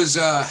man, yeah, it was,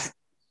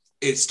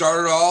 it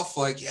started off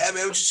like, yeah,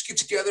 man, we'll just get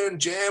together and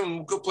jam and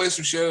we'll go play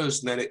some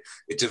shows. And then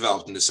it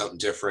developed into something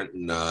different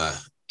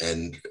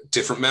and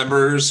different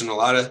members and a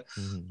lot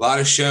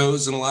of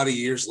shows. And a lot of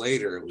years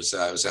later, it was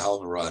a hell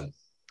of a run.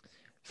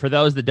 For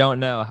those that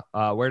don't know,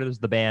 where does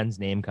the band's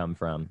name come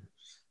from?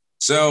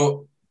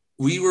 So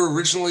we were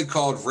originally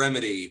called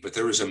Remedy, but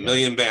there was a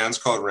million bands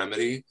called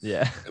Remedy.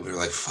 Yeah. And we were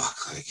like, fuck,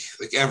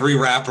 like every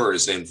rapper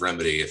is named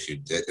Remedy if you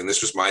did. And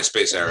this was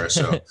MySpace era.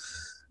 So,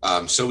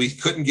 so we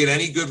couldn't get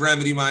any good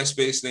Remedy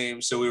MySpace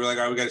names. So we were like,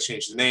 all right, we got to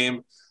change the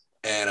name.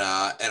 And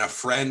a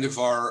friend of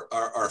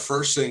our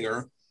first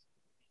singer,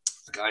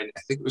 a guy,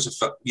 I think it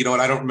was you know what?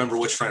 I don't remember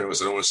which friend it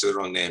was. I don't want to say the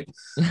wrong name,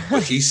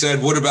 but he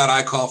said, what about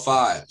I Call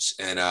Fives?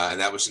 And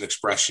that was an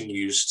expression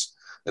used,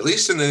 at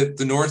least in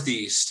the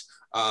Northeast,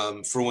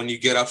 for when you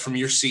get up from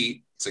your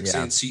seat. It's like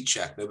saying seat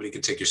check. Nobody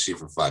can take your seat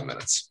for 5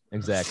 minutes.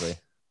 Exactly.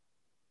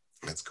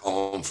 Let's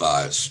call them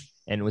fives.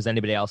 And was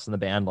anybody else in the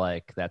band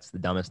like, that's the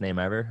dumbest name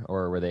ever?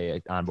 Or were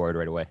they on board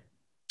right away?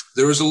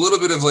 There was a little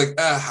bit of like,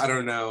 I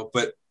don't know,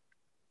 but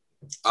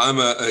I'm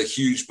a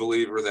huge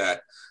believer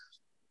that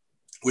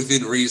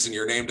within reason,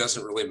 your name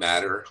doesn't really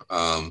matter.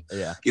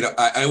 You know,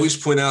 I always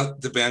point out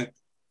the band,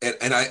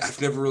 and I've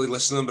never really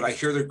listened to them, but I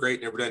hear they're great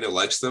and everybody I know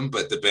likes them,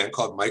 but the band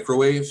called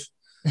Microwave,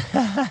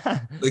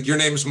 like your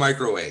name's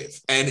Microwave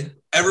and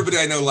everybody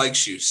I know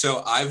likes you.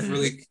 So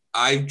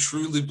I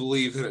truly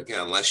believe that, again,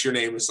 unless your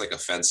name is like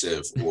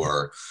offensive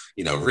or,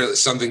 you know, really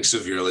something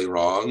severely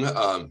wrong.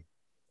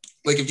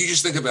 Like if you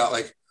just think about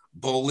like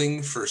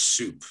Bowling for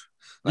Soup,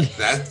 like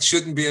that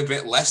shouldn't be a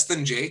bit less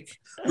than Jake.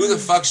 Who the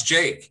fuck's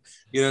Jake?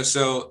 You know,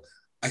 so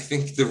I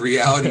think the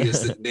reality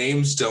is that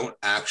names don't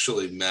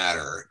actually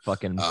matter.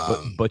 Fucking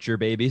butcher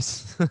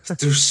babies.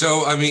 They're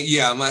so, I mean,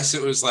 yeah, unless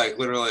it was like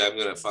literally, I'm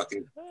gonna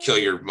fucking kill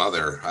your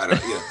mother. I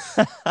don't, you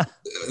know,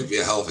 it'd be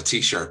a hell of a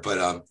t-shirt.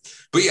 But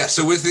yeah,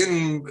 so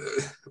within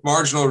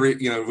marginal,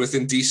 you know,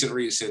 within decent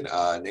reason,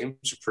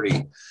 names are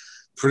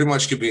pretty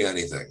much could be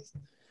anything.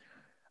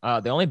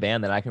 The only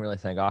band that I can really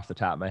think off the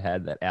top of my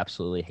head that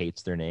absolutely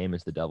hates their name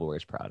is The Devil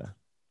Wears Prada.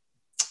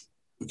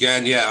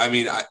 Again, yeah, I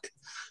mean,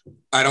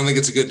 I don't think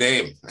it's a good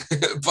name,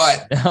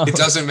 but it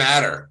doesn't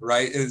matter,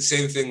 right? And the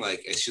same thing,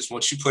 like it's just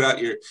once you put out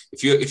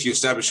if you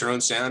establish your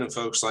own sound and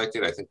folks like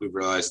it, I think we've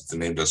realized that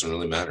the name doesn't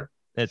really matter.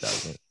 It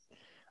doesn't.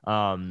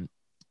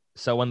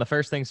 So when the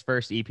First Things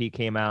First EP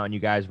came out and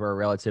you guys were a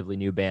relatively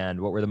new band,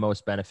 what were the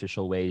most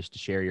beneficial ways to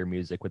share your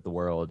music with the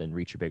world and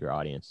reach a bigger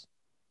audience?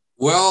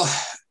 Well,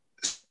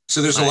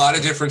 so there's a lot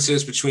of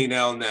differences between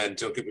now and then,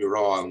 don't get me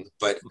wrong,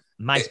 but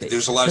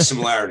there's a lot of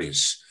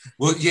similarities.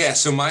 Well, yeah,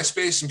 so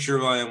MySpace and Pure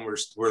Volume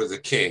were the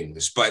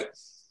kings, but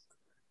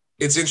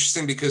it's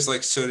interesting because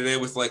like, so today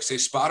with like, say,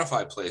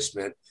 Spotify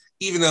placement,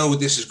 even though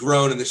this has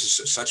grown and this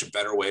is such a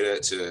better way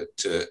to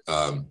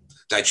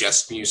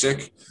digest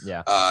music,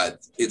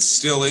 it's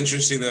still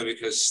interesting though,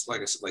 because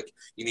like I said, like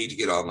you need to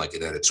get on like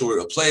an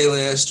editorial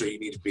playlist or you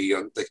need to be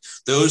on like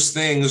those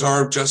things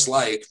are just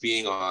like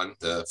being on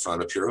the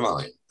front of Pure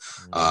Volume.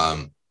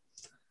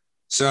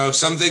 So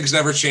some things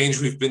never change.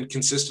 We've been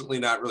consistently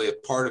not really a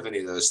part of any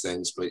of those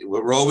things, but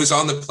we're always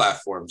on the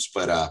platforms.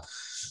 But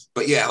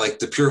yeah, like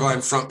the Pure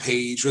Volume front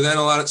page, or then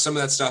some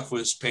of that stuff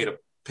was pay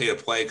to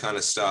play kind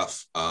of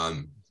stuff.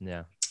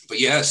 But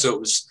yeah,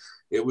 so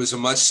it was a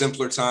much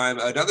simpler time.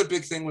 Another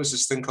big thing was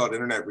this thing called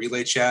Internet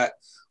Relay Chat,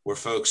 where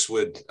folks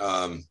would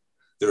there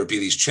would be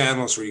these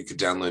channels where you could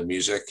download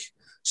music.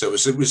 So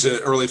it was an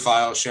early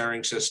file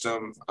sharing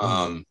system.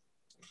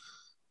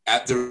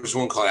 There was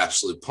one called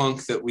Absolute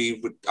Punk that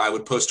I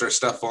would post our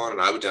stuff on,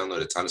 and I would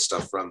download a ton of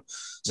stuff from.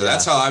 So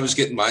that's how I was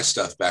getting my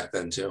stuff back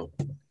then too.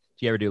 Did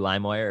you ever do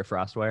LimeWire or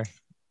FrostWire?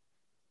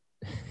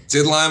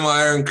 Did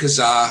LimeWire and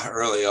Kazaa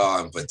early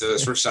on, but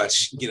those were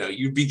such, you know,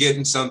 you'd be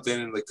getting something,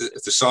 and like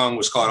if the song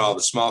was called All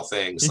the Small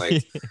Things,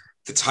 like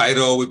the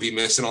title would be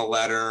missing a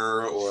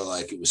letter, or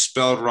like it was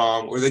spelled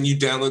wrong, or then you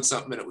download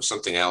something and it was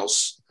something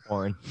else.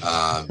 Porn.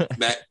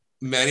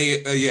 Many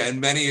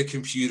a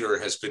computer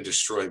has been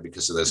destroyed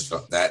because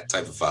of that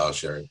type of file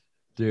sharing.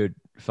 Dude,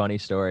 funny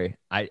story.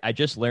 I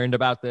just learned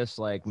about this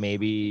like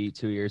maybe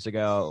 2 years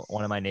ago.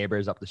 One of my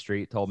neighbors up the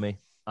street told me.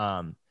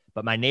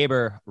 But my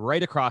neighbor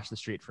right across the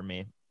street from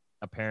me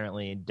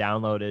apparently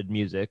downloaded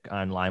music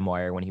on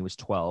LimeWire when he was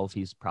 12.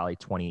 He's probably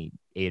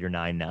 28 or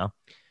 9 now.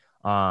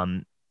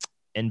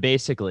 And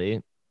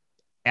basically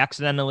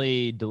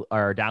accidentally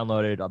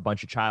downloaded a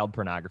bunch of child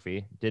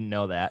pornography. Didn't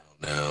know that.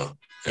 No.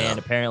 And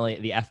apparently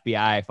the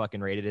FBI fucking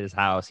raided his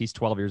house. He's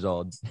 12 years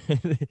old.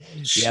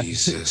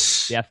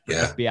 Jesus. The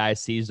FBI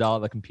seized all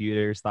the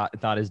computers,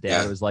 thought his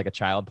dad was like a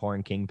child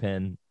porn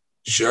kingpin.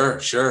 Sure.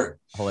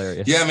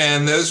 Hilarious. Yeah,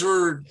 man, those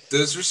were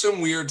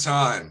some weird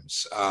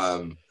times.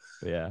 The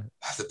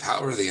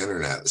power of the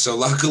internet. So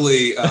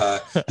luckily,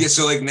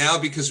 so like now,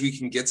 because we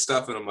can get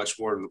stuff in a much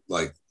more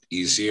like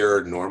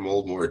easier,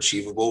 normal, more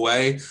achievable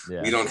way.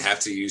 Yeah. We don't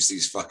have to use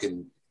these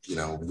fucking,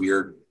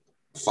 weird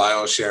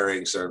file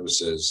sharing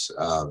services.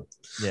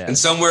 Yeah. And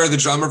somewhere the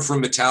drummer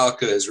from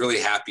Metallica is really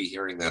happy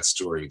hearing that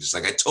story. Just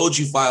like, I told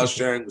you file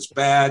sharing was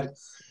bad.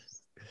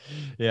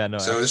 Yeah, no.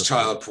 So is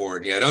child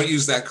porn. Yeah, don't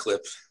use that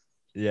clip.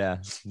 Yeah.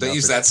 Don't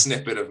use that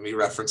snippet of me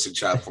referencing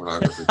child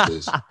pornography,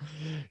 please.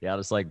 Yeah, I'll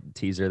just like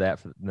teaser that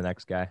for the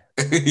next guy.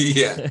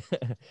 Yeah.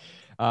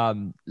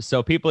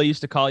 So people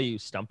used to call you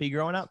Stumpy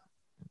growing up?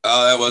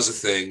 Oh, that was a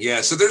thing.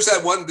 Yeah. So there's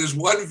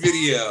one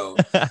video.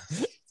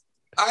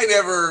 I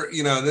never,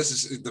 this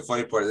is the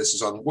funny part. This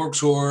is on Warped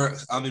Tour.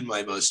 I'm in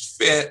my most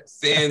fit,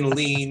 thin,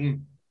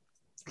 lean.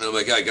 And I'm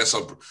like, I guess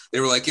they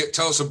were like,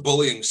 tell us a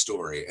bullying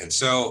story. And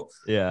so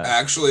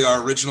actually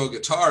our original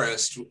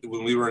guitarist,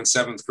 when we were in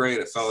 7th grade,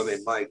 a fellow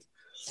named Mike,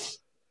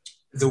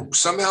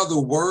 somehow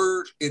the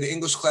word in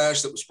English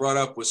class that was brought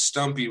up was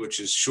Stumpy, which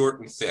is short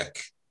and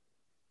thick.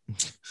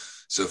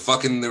 So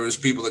there was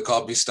people that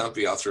called me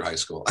Stumpy all through high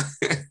school.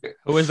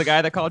 Who was the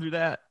guy that called you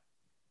that?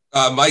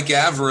 Mike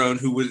Averone,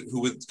 who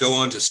would go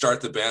on to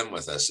start the band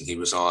with us. And he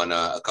was on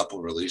a couple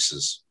of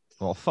releases.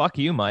 Well, fuck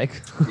you, Mike.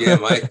 Yeah,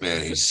 Mike,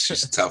 man,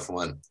 he's a tough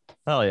one.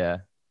 Hell yeah.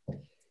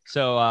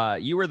 So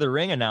you were the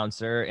ring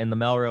announcer in the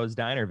Melrose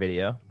Diner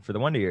video for the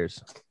Wonder Years.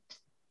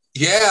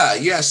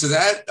 Yeah. So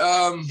that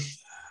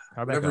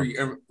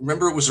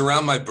remember it was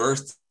around my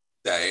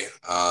birthday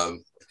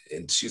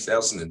in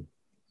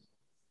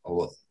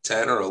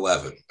 2010 or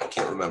 11. I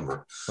can't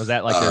remember. Was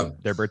that like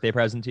their birthday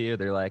present to you?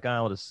 They're like, oh,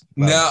 I'll just.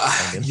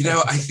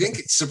 I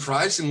think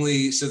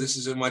surprisingly, so this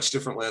is a much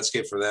different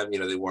landscape for them.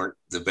 They weren't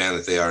the band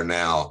that they are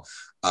now.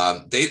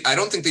 I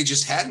don't think they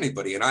just had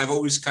anybody. And I've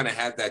always kind of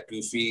had that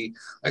goofy,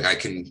 like I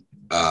can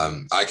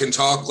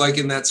talk like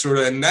in that sort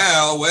of, and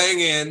now weighing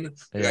in,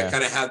 I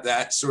kind of have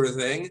that sort of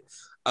thing.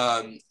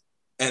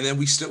 And then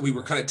we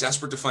were kind of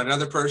desperate to find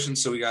another person.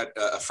 So we got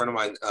a friend of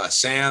mine,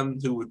 Sam,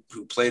 who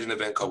played an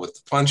event called With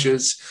the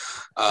Punches.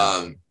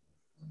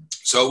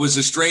 So it was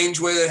a strange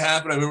way that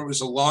happened. I remember it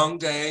was a long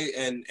day,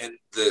 and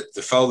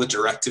the fellow that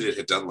directed it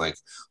had done like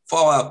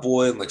Fall Out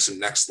Boy and like some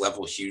next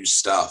level huge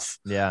stuff.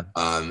 Yeah.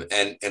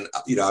 And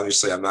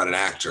obviously I'm not an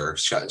actor.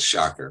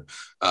 Shocker.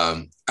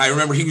 I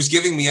remember he was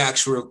giving me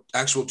actual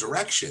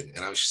direction,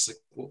 and I was just like,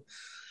 well.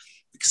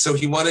 So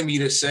he wanted me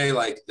to say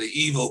like the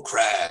evil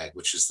Crag,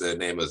 which is the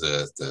name of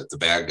the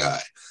bad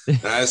guy.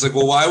 And I was like,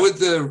 well, why would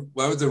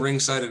the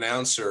ringside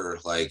announcer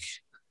like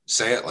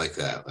say it like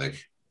that? Like,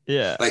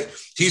 yeah, like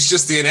he's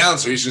just the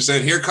announcer. He's just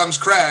saying, here comes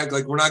Crag.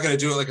 Like, we're not going to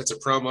do it like it's a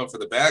promo for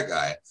the bad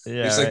guy.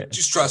 Yeah, he's like,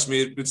 just trust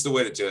me. It's the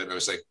way to do it. And I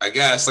was like, I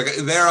guess, like,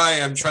 there I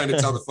am trying to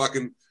tell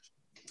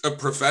a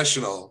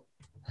professional,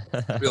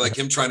 be like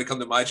him trying to come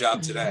to my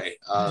job today.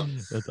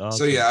 That's awesome.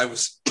 So yeah, I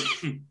was,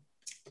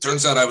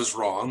 turns out I was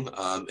wrong.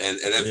 And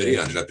that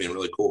video ended up being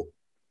really cool.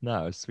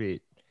 No,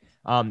 sweet.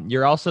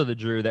 You're also the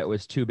Drew that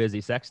was too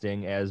busy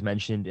sexting, as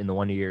mentioned in the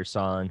Wonder Years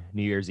song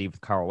New Year's Eve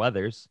with Carl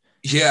Weathers.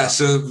 Yeah,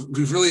 so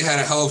we've really had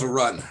a hell of a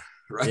run,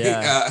 right?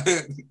 Yeah.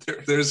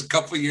 There's a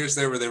couple of years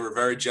there where they were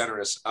very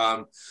generous.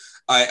 I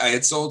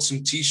had sold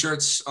some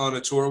T-shirts on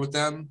a tour with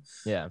them.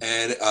 Yeah.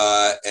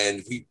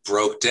 And we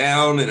broke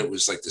down, and it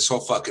was like this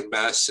whole fucking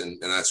mess,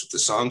 and that's what the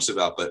song's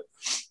about. But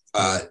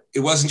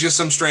it wasn't just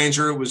some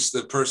stranger. It was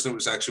the person who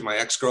was actually my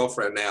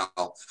ex-girlfriend now.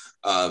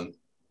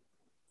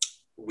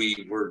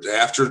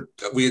 After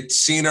we had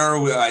seen her,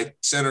 I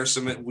sent her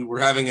we were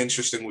having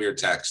interesting, weird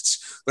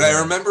texts. But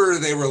I remember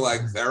they were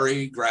like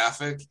very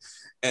graphic.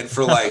 And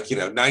for like,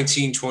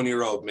 19,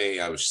 20-year-old me,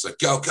 I was just like,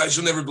 yo, guys,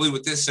 you'll never believe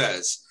what this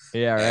says.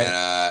 Yeah,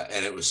 right.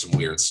 And it was some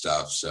weird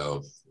stuff.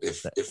 So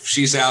if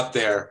she's out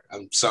there,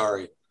 I'm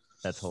sorry.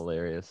 That's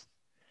hilarious.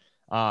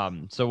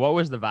 So what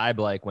was the vibe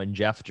like when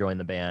Jeff joined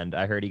the band?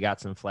 I heard he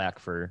got some flack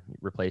for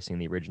replacing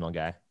the original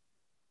guy.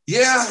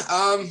 Yeah.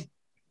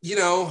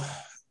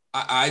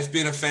 I've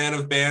been a fan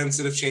of bands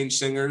that have changed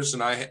singers,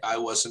 and I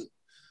wasn't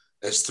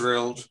as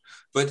thrilled.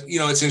 But,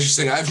 it's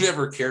interesting. I've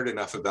never cared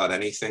enough about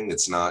anything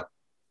that's not,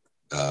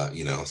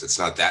 it's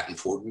not that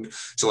important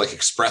to like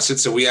express it.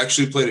 So we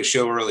actually played a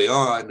show early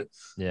on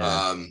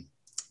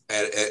at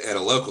a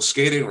local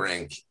skating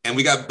rink, and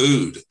we got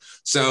booed.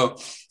 So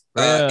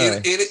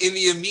in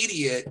the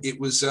immediate, it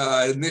was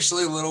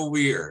initially a little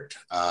weird.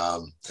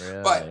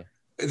 But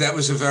that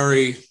was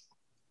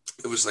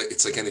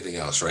it's like anything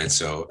else, right?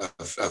 So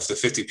of the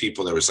 50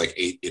 people, there was like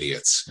 8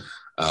 idiots.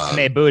 And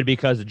they booed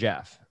because of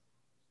Jeff.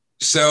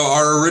 So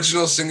our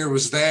original singer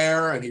was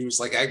there, and he was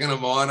like egging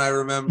them on, I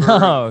remember.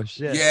 Oh,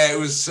 shit. Yeah, it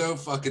was so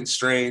fucking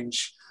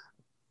strange.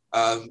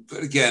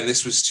 But again,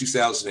 this was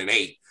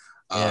 2008.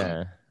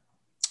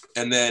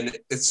 And then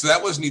so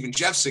that wasn't even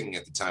Jeff singing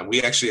at the time.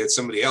 We actually had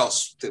somebody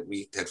else that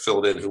we had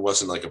filled in who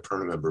wasn't like a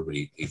Perna member, but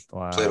he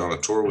played on a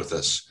tour with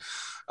us.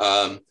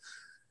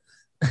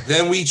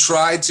 Then we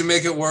tried to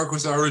make it work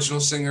with our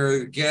original singer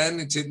again.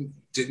 It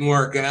didn't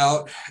work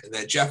out. And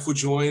then Jeff would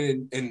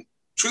join. And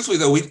truthfully,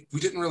 though, we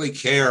didn't really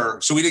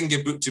care. So we didn't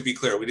get booed, to be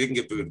clear. We didn't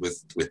get booed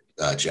with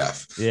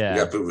Jeff. Yeah. We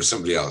got booed with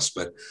somebody else.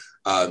 But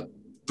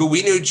but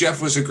we knew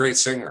Jeff was a great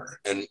singer,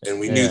 and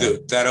we knew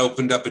that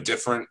opened up a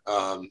different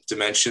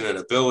dimension and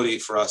ability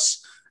for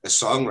us as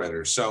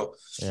songwriters. So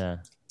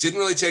didn't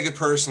really take it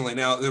personally.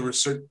 Now there were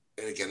certain,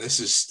 and again, this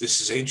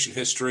is ancient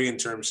history in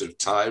terms of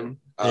time.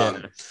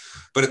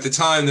 But at the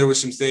time there were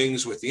some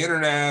things with the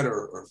internet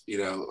or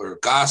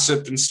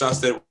gossip and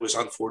stuff that was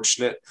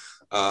unfortunate.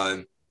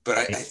 But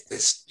I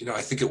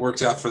think it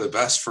worked out for the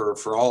best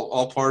for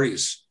all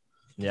parties.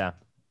 Yeah.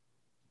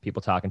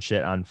 People talking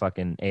shit on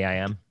fucking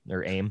AIM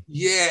or AIM.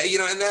 Yeah.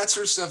 And that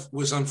sort of stuff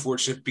was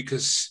unfortunate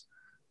because,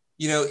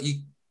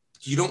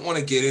 you don't want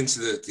to get into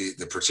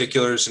the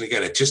particulars. And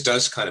again, it just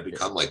does kind of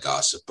become like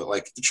gossip, but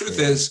like the truth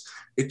is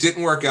it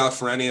didn't work out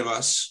for any of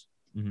us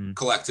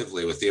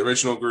collectively with the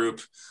original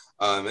group.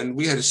 And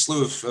we had a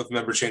slew of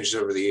member changes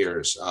over the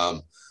years.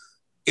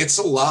 It's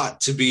a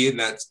lot to be in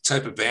that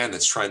type of band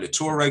that's trying to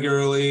tour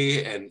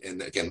regularly.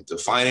 And again,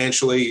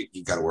 financially,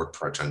 you got to work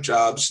part-time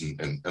jobs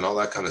and all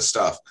that kind of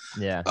stuff.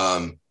 Yeah.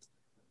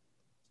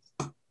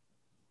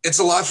 It's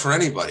a lot for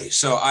anybody.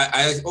 So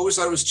I always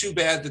thought it was too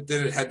bad that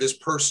it had this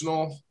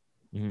personal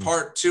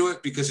part to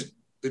it, because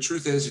the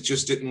truth is it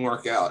just didn't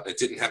work out. It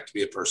didn't have to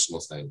be a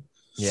personal thing.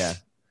 Yeah.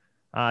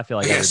 I feel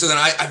like so then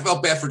I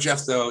felt bad for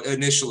Jeff though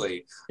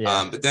initially,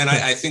 but then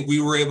I think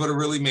we were able to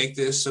really make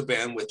this a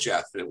band with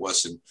Jeff, and it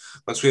wasn't,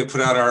 once we had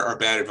put out our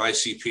Bad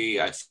Advice EP,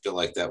 I feel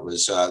like that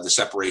was the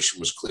separation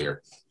was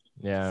clear.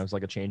 Yeah, it was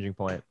like a changing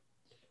point.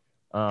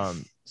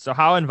 So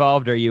how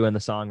involved are you in the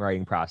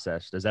songwriting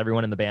process? Does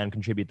everyone in the band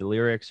contribute the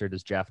lyrics, or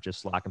does Jeff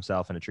just lock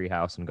himself in a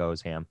treehouse and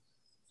goes ham?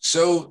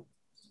 So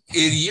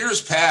in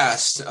years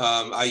past,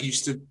 I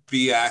used to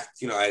be I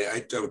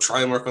would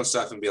try and work on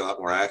stuff and be a lot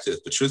more active.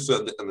 But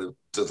truthfully, on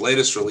the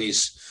latest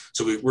release,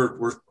 so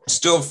we're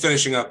still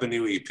finishing up a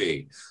new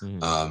EP.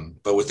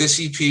 But with this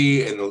EP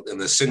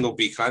and the single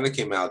Be Kind that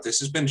came out, this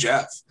has been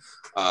Jeff.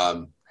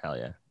 Hell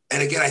yeah!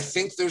 And again, I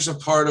think there's a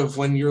part of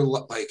when you're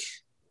like,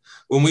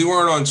 when we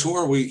weren't on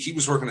tour, he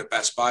was working at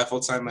Best Buy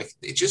full time. Like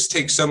it just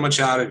takes so much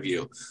out of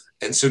you.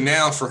 And so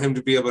now for him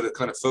to be able to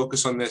kind of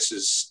focus on this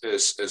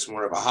as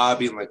more of a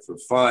hobby and like for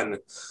fun,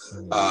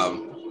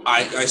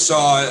 I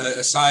saw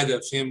a side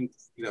of him,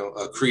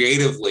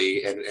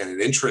 creatively and an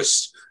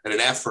interest and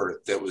an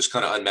effort that was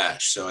kind of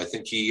unmatched. So I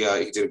think he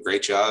did a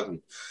great job.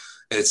 And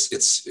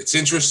it's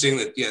interesting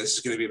that, this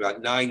is going to be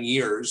about 10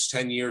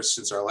 years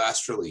since our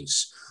last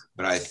release.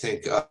 But I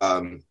think,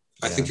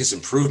 I think his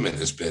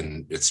improvement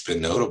it's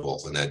been notable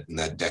in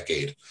that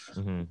decade.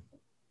 Mm-hmm.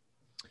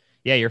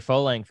 Yeah, your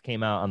full length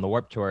came out on the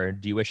Warped Tour.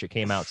 Do you wish it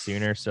came out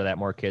sooner so that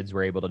more kids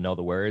were able to know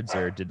the words,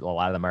 or did a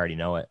lot of them already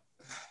know it?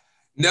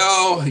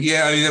 No,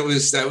 yeah, I mean it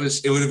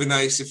would have been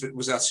nice if it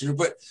was out sooner,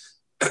 but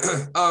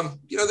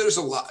there's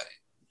a lot.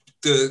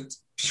 The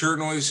Pure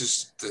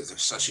Noise they're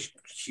such a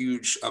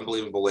huge,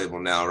 unbelievable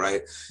label now,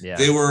 right? Yeah,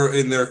 they were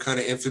in their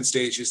kind of infant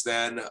stages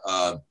then.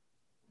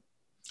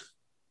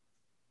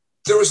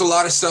 There was a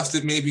lot of stuff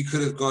that maybe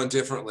could have gone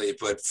differently,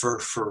 but for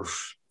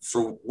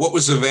what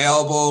was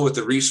available with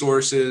the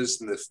resources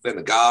and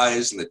the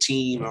guys and the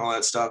team and all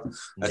that stuff,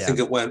 I think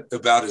it went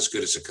about as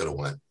good as it could have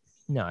went.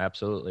 No,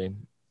 absolutely.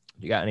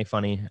 You got any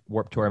funny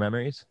Warped Tour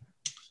memories?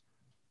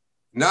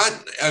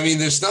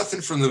 There's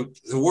nothing from the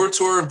Warped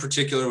Tour in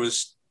particular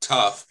was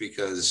tough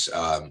because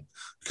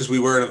we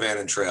were in a van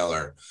and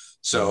trailer.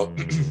 So,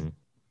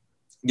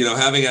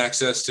 having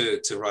access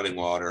to running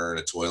water and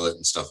a toilet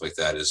and stuff like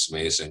that is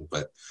amazing.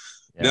 But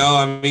no,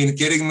 I mean,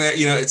 getting there,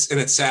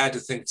 it's sad to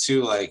think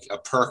too, like a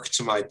perk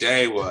to my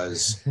day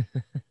was,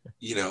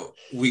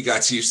 we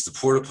got to use the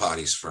porta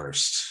potties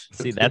first.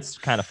 See, that's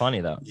kind of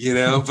funny though,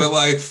 but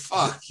like,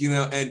 fuck,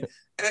 and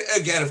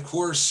again, of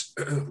course,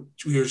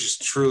 we were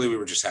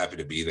just happy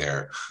to be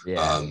there.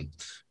 Yeah.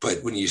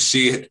 But when you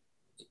see it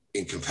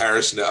in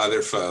comparison to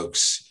other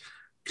folks,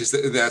 because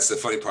that's the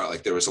funny part.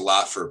 Like there was a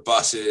lot for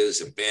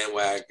buses and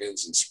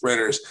bandwagons and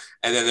sprinters,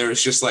 and then there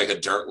was just like a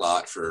dirt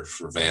lot for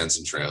vans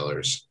and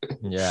trailers.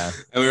 Yeah.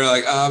 And we were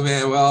like, oh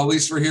man, well at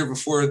least we're here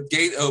before the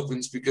gate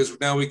opens because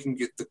now we can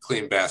get the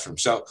clean bathroom.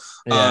 So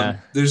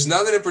there's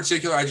nothing in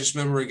particular. I just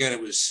remember again,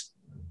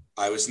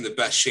 I was in the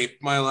best shape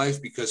of my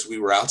life because we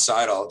were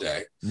outside all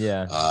day.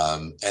 Yeah.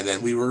 And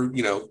then we were,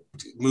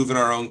 moving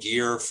our own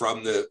gear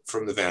from the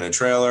van and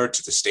trailer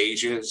to the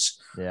stages,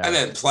 and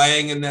then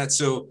playing in that.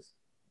 So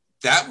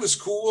that was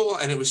cool.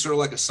 And it was sort of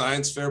like a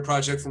science fair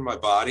project for my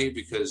body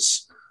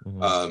because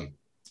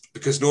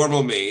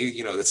normal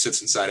me, that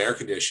sits inside air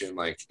conditioning,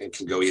 and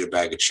can go eat a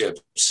bag of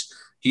chips.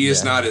 He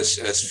is not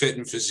as fit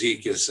and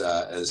physique as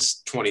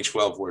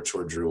 2012 Warped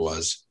Tour Drew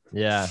was.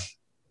 Yeah.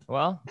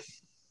 Well,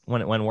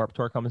 when Warped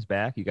Tour comes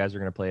back, you guys are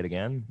going to play it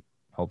again.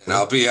 Hopefully.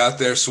 And I'll be out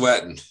there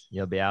sweating.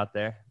 You'll be out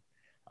there.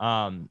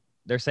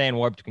 They're saying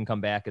Warped can come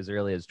back as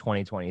early as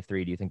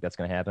 2023. Do you think that's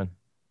going to happen?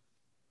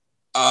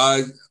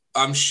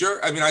 I'm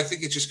sure. I mean, I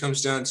think it just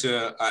comes down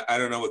to, I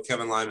don't know what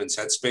Kevin Lyman's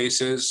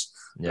headspace is.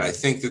 Yeah. I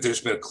think that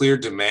there's been a clear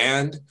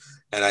demand.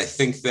 And I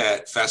think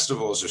that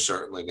festivals are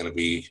certainly going to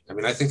be,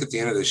 I think at the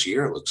end of this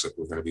year, it looks like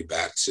we're going to be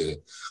back to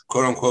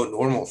quote unquote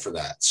normal for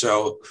that.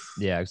 So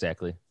yeah,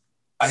 exactly.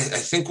 I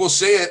think we'll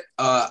see it.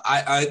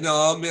 I no,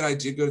 I'll admit I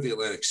did go to the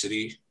Atlantic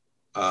City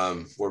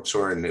Warped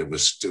Tour, and it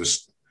was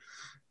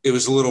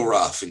a little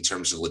rough in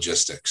terms of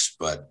logistics.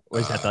 But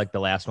Was that like the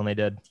last one they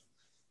did?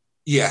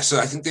 Yeah, so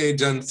I think they had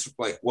done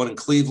like one in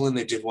Cleveland,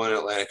 they did one in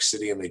Atlantic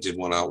City, and they did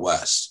one out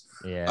west.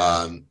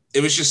 Yeah.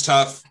 It was just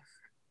tough,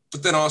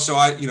 but then also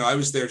I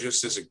was there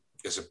just as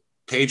a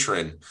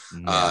patron,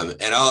 Yeah.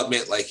 and I'll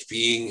admit, like,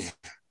 this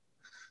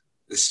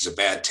is a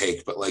bad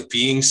take, but like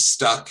being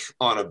stuck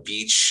on a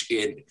beach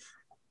in,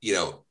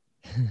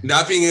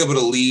 not being able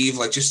to leave,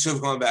 like just to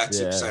have gone back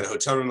to beside a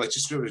hotel room, like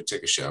just to be able to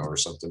take a shower or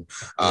something,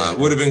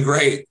 would have been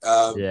great.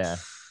 Yeah.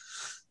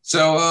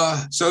 So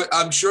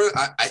I'm sure,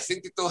 I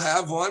think that they'll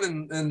have one,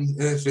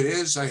 and if it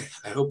is, I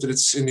hope that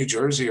it's in New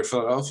Jersey or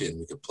Philadelphia and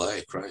we could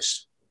play.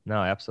 Christ.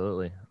 No,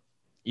 absolutely.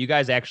 You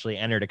guys actually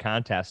entered a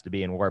contest to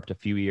be in Warped a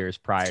few years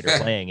prior to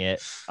playing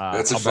it.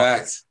 That's a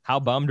fact. How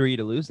bummed were you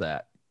to lose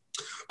that?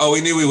 Oh,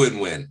 we knew we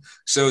wouldn't win.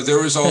 So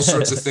there was all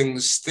sorts of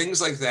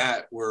things like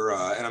that were,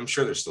 and I'm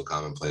sure they're still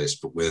commonplace,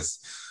 but with,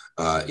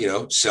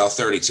 sell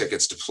 30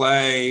 tickets to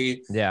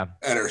play,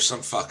 enter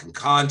some fucking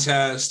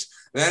contest.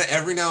 Then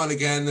every now and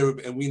again,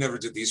 and we never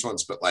did these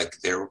ones, but like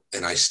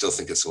and I still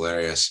think it's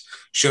hilarious,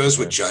 shows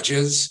with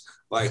judges.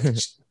 Like,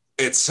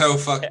 it's so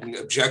fucking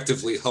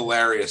objectively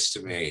hilarious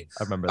to me.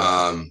 I remember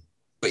that.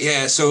 But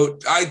yeah, so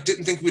I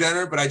didn't think we'd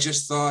enter, but I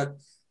just thought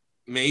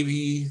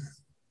maybe,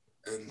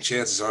 and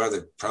chances are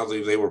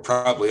that they were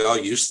probably all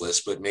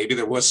useless, but maybe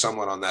there was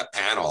someone on that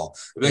panel.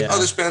 Like, oh,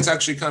 this band's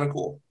actually kind of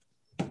cool.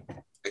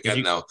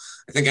 Again, no,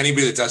 I think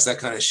anybody that does that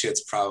kind of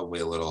shit's probably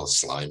a little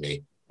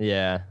slimy.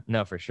 Yeah,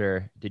 no, for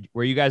sure.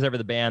 Were you guys ever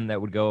the band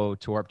that would go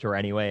to Warped Tour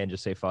anyway and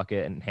just say fuck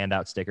it and hand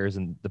out stickers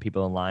and the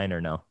people in line,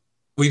 or no?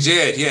 We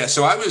did, yeah.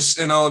 So I was,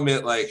 and I'll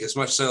admit, like, as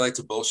much as I like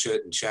to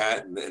bullshit and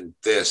chat and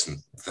thanks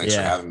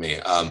for having me.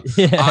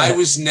 I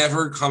was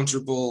never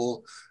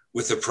comfortable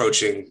with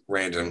approaching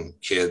random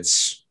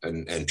kids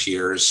and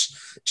peers,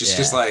 just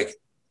because, like,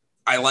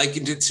 I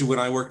likened it to when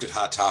I worked at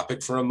Hot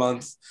Topic for a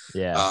month.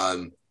 Yeah.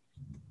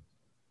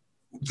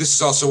 This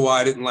is also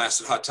why I didn't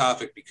last at Hot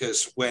Topic,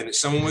 because when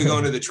someone would go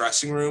into the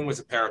dressing room with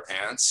a pair of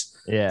pants,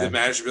 the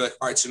manager would be like,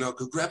 all right, so now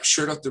go grab a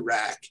shirt off the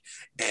rack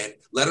and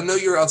let them know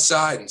you're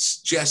outside and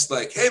just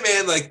like, hey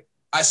man, like,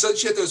 I saw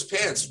you had those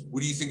pants.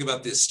 What do you think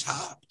about this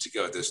top to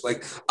go with this?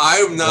 Like,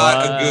 I'm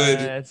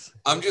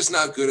I'm just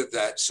not good at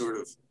that sort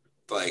of,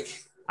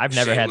 like, I've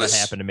never had that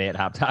happen to me at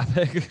Hot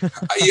Topic.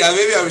 Yeah,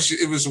 maybe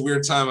it was a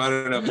weird time. I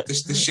don't know. But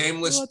the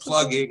shameless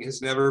plugging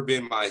has never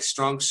been my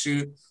strong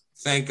suit.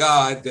 Thank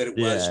God that it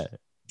was.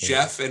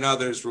 Jeff and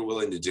others were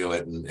willing to do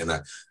it.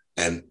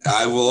 And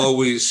I will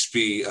always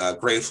be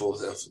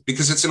grateful,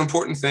 because it's an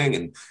important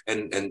thing,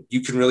 and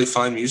you can really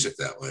find music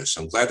that way.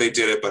 So I'm glad they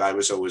did it, but I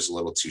was always a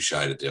little too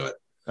shy to do it.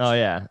 Oh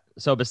yeah.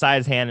 So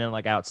besides handing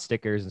like out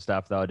stickers and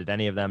stuff though, did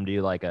any of them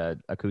do like a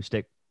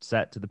acoustic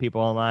set to the people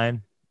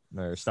online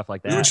or stuff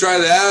like that? We would try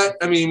that.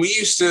 I mean, we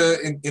used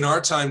to, in our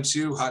time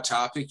too, Hot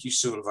Topic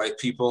used to invite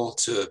people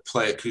to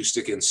play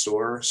acoustic in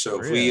store.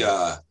 So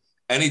if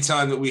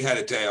anytime that we had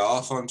a day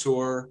off on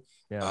tour,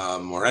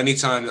 or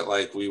anytime that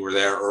like we were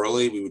there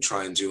early, we would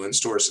try and do in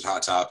stores at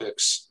Hot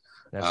Topics.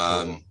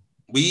 Cool.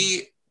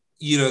 We,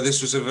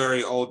 this was a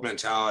very old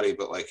mentality,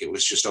 but like, it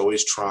was just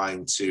always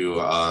trying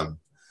to,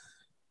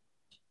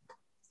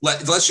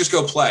 let's just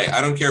go play.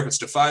 I don't care if it's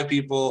to 5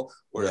 people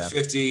or to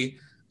 50.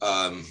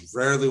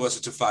 Rarely was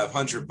it to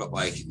 500, but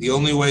like the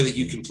only way that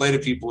you can play to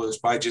people is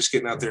by just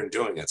getting out there and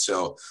doing it.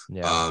 So,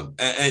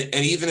 and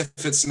even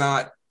if it's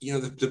not,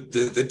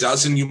 the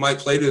dozen you might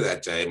play to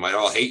that day might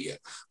all hate you,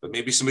 but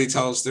maybe somebody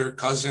tells their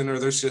cousin or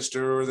their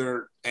sister or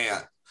their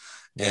aunt,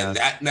 and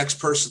that next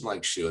person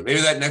likes you, and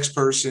maybe that next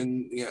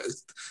person,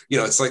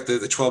 it's like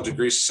the 12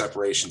 degrees of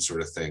separation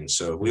sort of thing.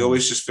 So we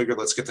always just figured,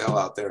 let's get the hell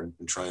out there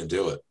and try and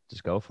do it.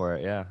 Just go for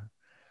it.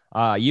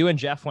 Yeah. You and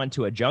Jeff went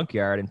to a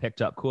junkyard and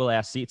picked up cool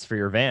ass seats for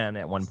your van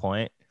at one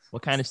point.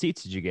 What kind of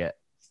seats did you get?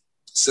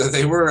 So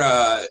they were,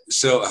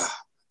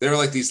 they were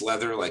like these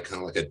leather, like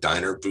kind of like a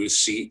diner booth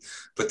seat.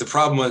 But the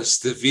problem was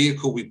the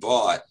vehicle we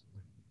bought,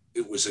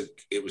 it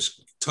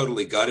was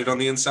totally gutted on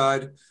the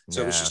inside.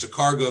 So it was just a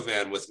cargo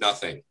van with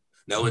nothing,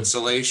 no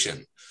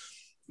insulation,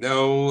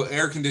 no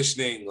air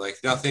conditioning, like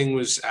nothing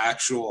was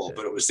actual,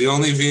 but it was the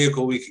only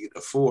vehicle we could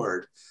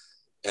afford.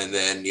 And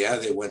then,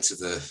 they went to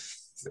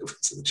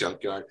the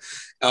junkyard.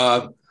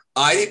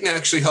 I didn't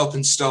actually help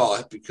install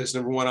it because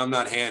number one, I'm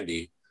not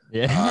handy.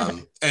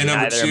 And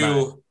number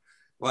two,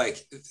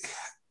 like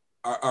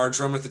our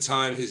drummer at the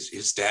time,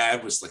 his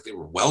dad was like, they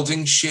were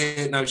welding shit.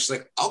 And I was just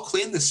like, I'll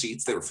clean the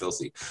seats. They were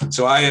filthy.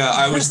 So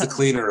I was the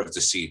cleaner of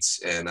the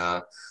seats, and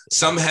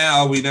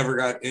somehow we never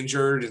got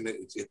injured and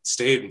it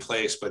stayed in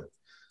place, but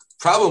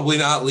probably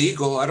not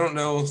legal. I don't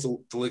know the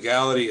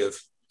legality of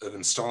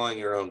installing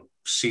your own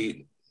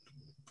seat,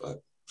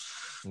 but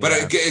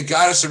it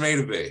got us where made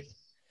to be.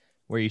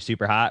 Were you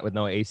super hot with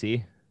no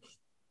AC?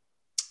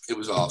 It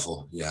was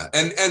awful. Yeah.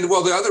 And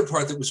well, the other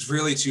part that was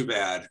really too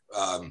bad,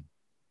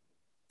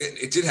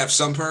 it did have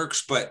some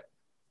perks, but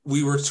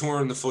we were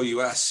touring the full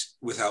US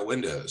without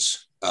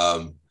windows.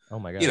 Oh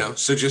my God. You know,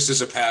 so just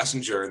as a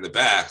passenger in the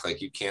back,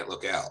 like you can't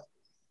look out.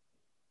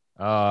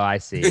 Oh, I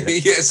see.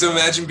 Yeah. So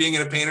imagine being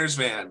in a painter's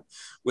van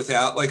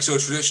without like, so a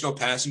traditional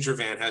passenger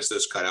van has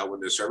those cutout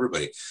windows for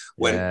everybody.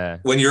 When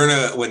you're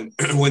in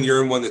when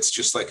you're in one that's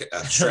just like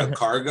a straight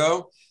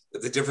cargo,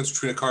 the difference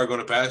between a cargo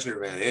and a passenger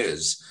van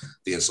is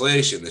the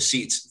insulation, the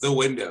seats, the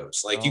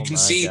windows. Like you can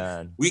see,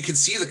 we could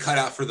see the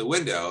cutout for the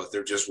window.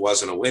 There just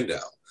wasn't a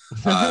window.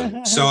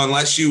 So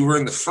unless you were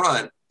in the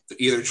front,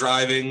 either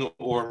driving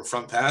or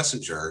front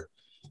passenger,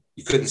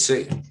 you couldn't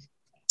see.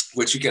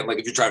 Which you get, like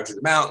if you're driving through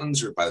the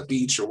mountains or by the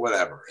beach or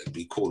whatever, it'd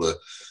be cool to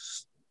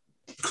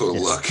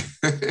look.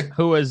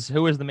 Who was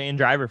the main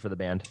driver for the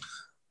band?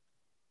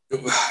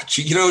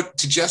 You know,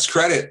 to Jeff's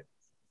credit,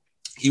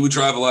 he would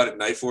drive a lot at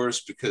night for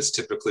us because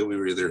typically we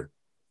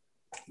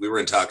were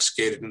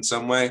intoxicated in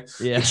some way.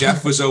 Yeah. But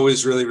Jeff was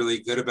always really, really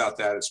good about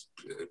that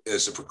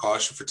as a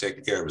precaution for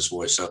taking care of his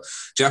voice. So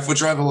Jeff would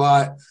drive a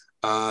lot.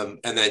 And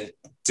then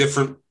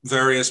different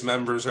various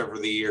members over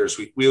the years.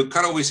 We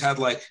kind of always had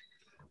like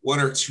one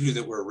or two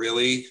that were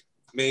really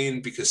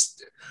main,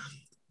 because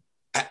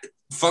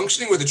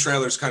functioning with a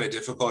trailer is kind of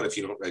difficult if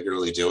you don't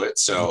regularly do it.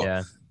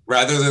 So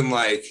rather than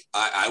like,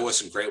 I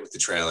wasn't great with the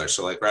trailer.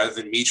 So like, rather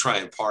than me try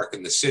and park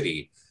in the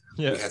city,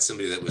 we had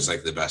somebody that was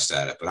like the best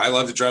at it. But I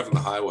love to drive on the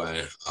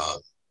highway.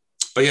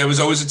 But yeah, it was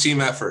always a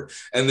team effort.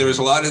 And there was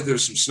there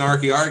was some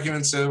snarky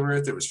arguments over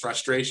it. There was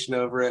frustration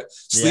over it.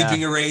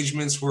 Sleeping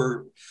arrangements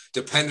were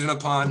dependent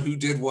upon who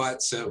did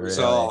what. So it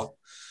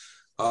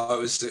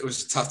was it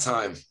was a tough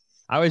time.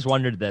 I always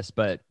wondered this,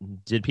 but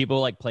did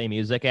people like play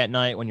music at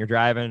night when you're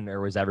driving,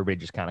 or was everybody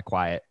just kind of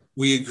quiet?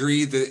 We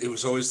agreed that it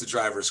was always the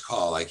driver's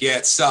call. Like, yeah,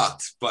 it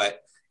sucked, but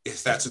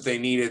if that's what they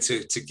needed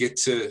to get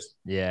to,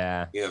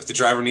 if the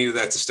driver needed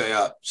that to stay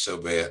up, so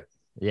be it.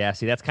 Yeah,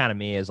 see, that's kind of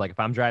me. Is like if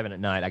I'm driving at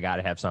night, I got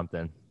to have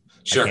something.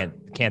 Sure, I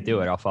can't do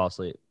it. I'll fall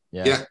asleep.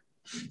 Yeah.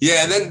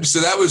 And then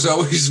so that was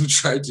always, we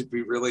tried to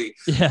be really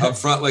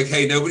upfront. Like,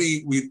 hey,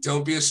 we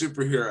don't be a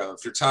superhero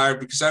if you're tired.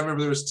 Because I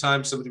remember there was a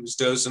time somebody was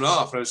dozing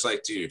off, and I was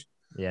like, dude.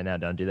 Yeah, no,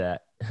 don't do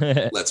that.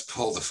 Let's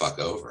pull the fuck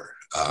over.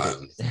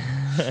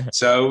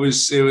 So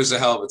it was a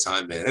hell of a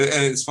time, man.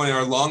 And it's funny.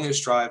 Our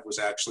longest drive was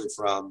actually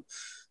from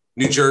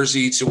New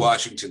Jersey to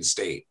Washington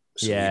State.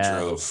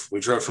 So we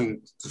drove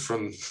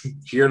from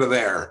here to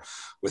there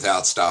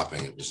without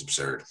stopping. It was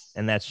absurd.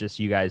 And that's just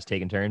you guys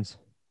taking turns?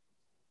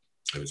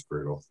 It was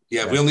brutal.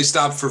 Yeah, we only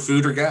stopped for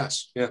food or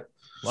gas. Yeah.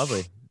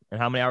 Lovely. And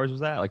how many hours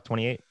was that? Like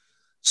 28?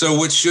 So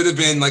what should have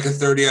been like a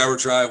 30-hour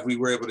drive, we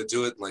were able to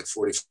do it in like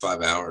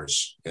 45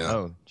 hours. Yeah.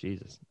 Oh,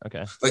 Jesus.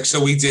 Okay. Like,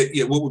 so we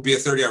did, what would be a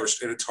 30 hours,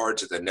 and it's hard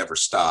to then never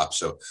stop.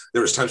 So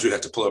there was times we'd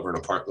have to pull over in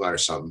a parking lot or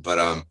something, but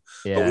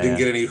we didn't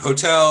get any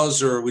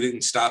hotels, or we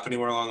didn't stop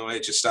anywhere along the way.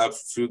 Just stopped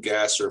for food,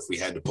 gas, or if we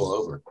had to pull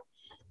over.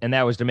 And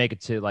that was to make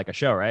it to like a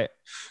show, right?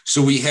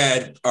 So we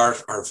had our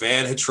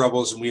van had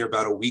troubles, and we were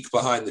about a week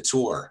behind the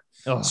tour.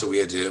 Oh. So we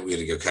had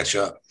to go catch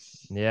up.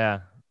 Yeah.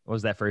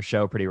 Was that first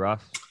show pretty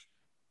rough?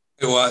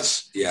 It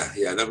was. Yeah.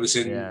 That was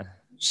in, I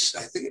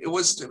think it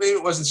was, maybe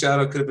it wasn't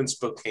Seattle. It could have been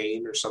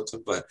Spokane or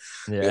something, but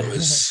it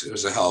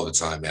was a hell of a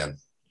time, man.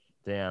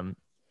 Damn.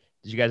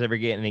 Did you guys ever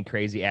get any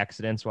crazy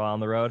accidents while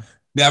on the road?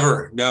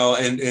 Never. No.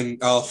 And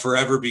I'll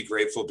forever be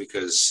grateful,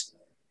 because,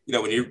 you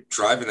know, when you're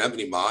driving that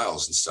many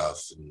miles and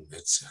stuff, and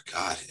it's,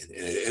 God,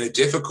 in a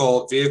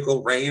difficult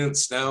vehicle, rain and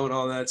snow and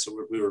all that. So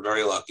we were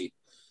very lucky.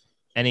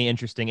 Any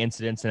interesting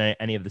incidents in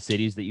any of the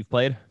cities that you've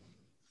played?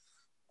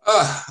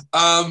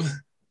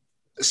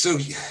 So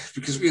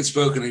because we had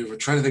spoken, we were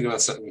trying to think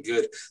about something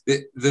good.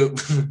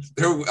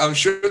 I'm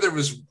sure there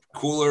was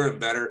cooler and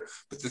better,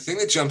 but the thing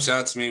that jumps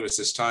out to me was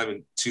this time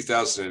in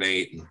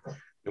 2008,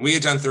 and we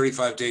had done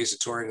 35 days of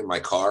touring in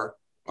my car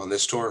on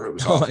this tour. It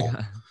was awful.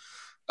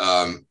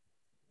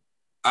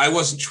 I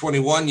wasn't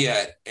 21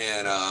 yet,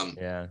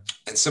 and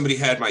somebody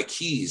had my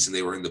keys, and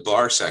they were in the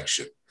bar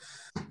section.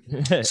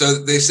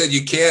 So they said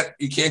you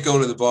can't go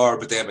into the bar,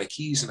 but they had my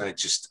keys, and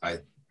I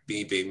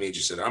being me,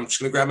 just said, I'm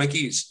just gonna grab my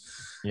keys.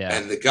 Yeah.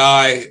 And the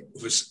guy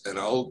was an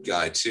old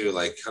guy too,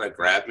 like kind of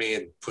grabbed me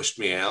and pushed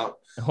me out.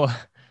 What?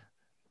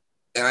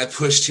 And I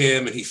pushed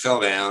him, and he fell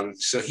down.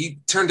 So he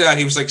turned out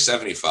he was like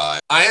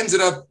 75. I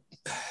ended up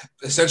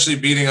essentially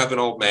beating up an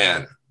old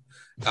man.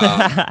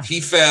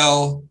 He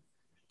fell,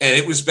 and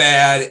it was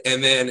bad.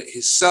 And then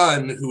his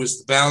son, who was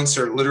the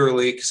bouncer,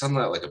 literally, because I'm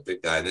not like a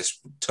big guy, this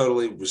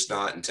totally was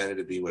not intended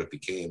to be what it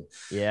became.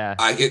 Yeah.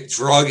 I get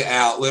drug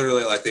out,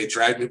 literally, like they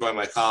dragged me by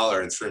my collar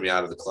and threw me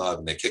out of the club,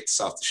 and they kicked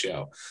us off the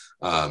show.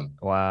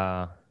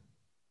 Wow.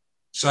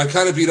 So I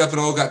kind of beat up an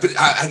old guy, but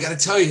I got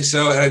to tell you,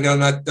 and I know I'm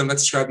not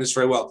describing this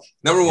very well.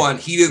 Number one,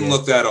 he didn't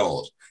look that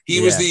old. He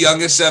was the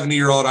youngest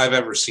 70-year-old I've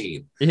ever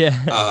seen. Yeah.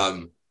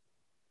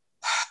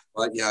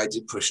 But yeah, I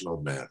did push an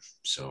old man.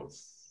 So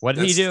what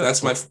did he do?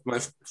 That's my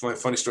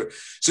funny story.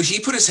 So he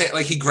put his hand,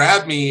 like he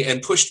grabbed me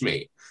and pushed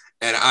me,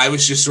 and I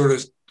was just sort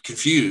of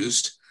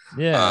confused.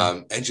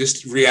 Yeah. And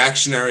just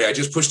reactionary. I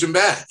just pushed him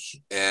back,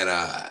 and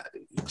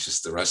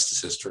just the rest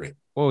is history.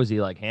 What was he,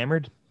 like,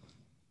 hammered?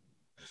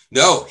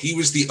 No, he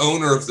was the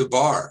owner of the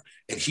bar,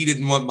 and he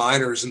didn't want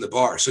minors in the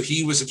bar. So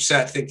he was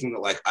upset thinking that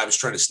like I was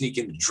trying to sneak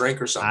in to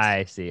drink or something.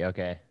 I see.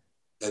 Okay.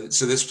 And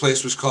so this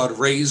place was called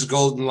Ray's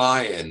Golden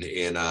Lion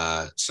in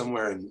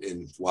somewhere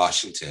in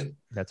Washington.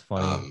 That's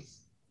funny.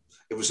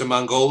 It was a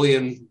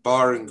Mongolian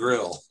bar and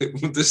grill.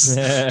 This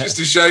just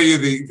to show you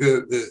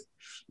the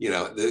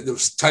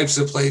those types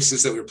of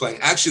places that we were playing.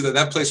 Actually,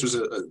 that place was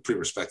a pretty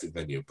respected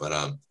venue,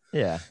 but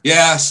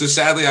yeah. So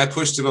sadly, I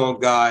pushed an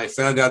old guy,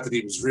 found out that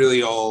he was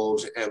really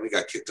old, and we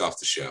got kicked off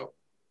the show.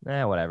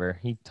 Whatever.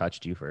 He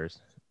touched you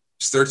first.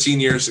 It's 13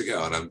 years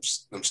ago, and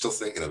I'm still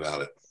thinking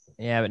about it.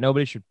 Yeah, but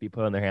nobody should be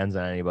putting their hands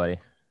on anybody.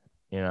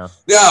 No,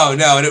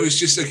 and it was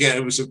just, again,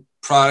 it was a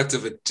product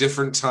of a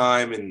different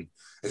time, and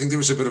I think there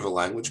was a bit of a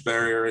language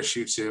barrier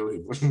issue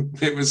too.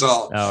 It was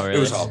all really? It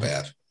was all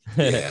bad.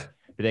 Yeah.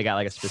 Did they got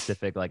like a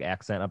specific like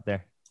accent up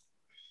there?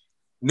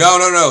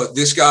 No.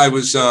 This guy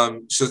was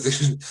so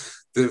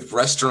the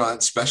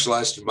restaurant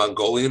specialized in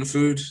Mongolian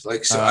food.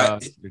 Like, so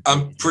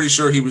I'm pretty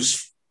sure he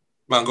was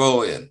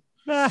Mongolian.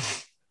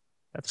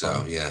 That's so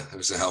funny. yeah, it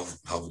was a hell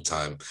of a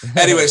time.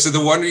 Anyway, so the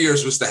Wonder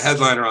Years was the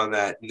headliner on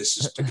that, and this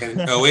is again in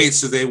 2008,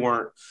 so they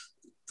weren't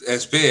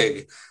as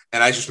big.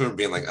 And I just remember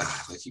being like,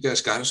 you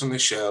guys got us on the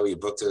show, you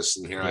booked us,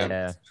 and here I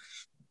am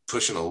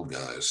pushing old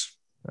guys.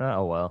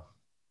 Oh well.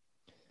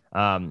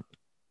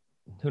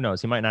 Who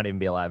knows? He might not even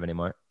be alive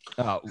anymore.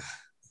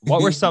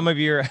 What were some of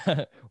your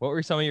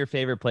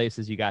favorite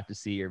places you got to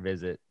see or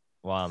visit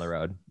while on the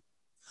road?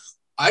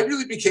 I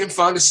really became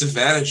fond of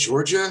Savannah,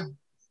 Georgia.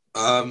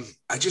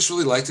 I just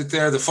really liked it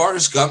there. The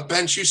Forrest Gump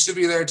bench used to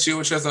be there too,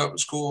 which I thought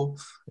was cool.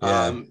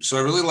 Yeah. So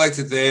I really liked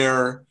it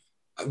there.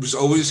 I was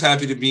always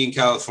happy to be in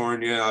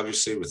California,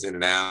 obviously with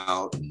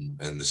In-N-Out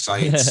and the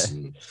sites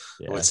and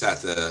what's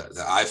that?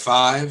 The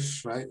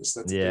I-5, right? Is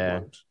that the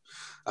big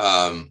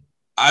one?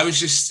 I was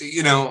just,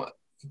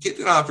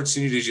 getting an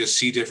opportunity to just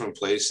see different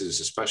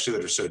places, especially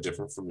that are so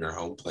different from your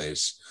home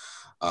place.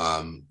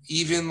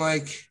 Even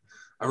like,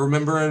 I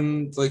remember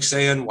in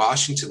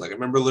Washington, like I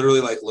remember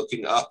literally like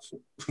looking up,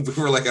 we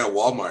were like at a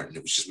Walmart and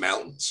it was just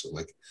mountains. So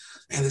like,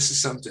 man, this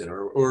is something.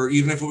 Or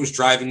even if it was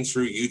driving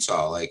through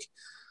Utah, like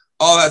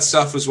all that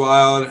stuff was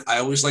wild. I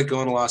always like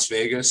going to Las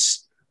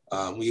Vegas.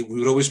 We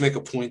would always make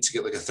a point to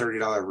get like a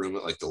 $30 room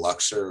at like the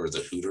Luxor or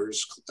the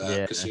Hooters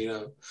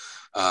casino.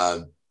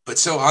 But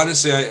so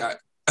honestly,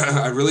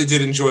 I really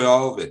did enjoy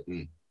all of it.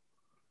 And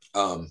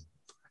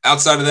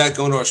outside of that,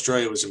 going to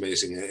Australia was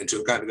amazing. And to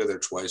have gotten to go there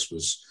twice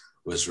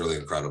was really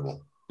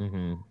incredible.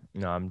 Mm-hmm.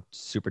 No, I'm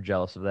super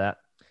jealous of that.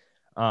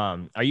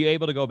 Are you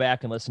able to go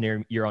back and listen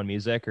to your own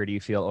music, or do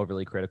you feel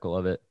overly critical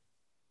of it?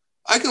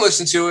 I can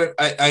listen to it.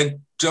 I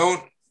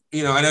don't,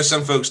 I know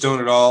some folks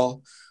don't at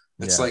all.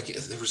 It's like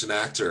there was an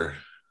actor,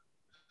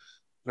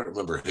 I don't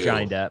remember who.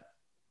 Johnny Depp.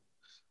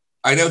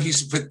 I know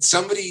but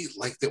somebody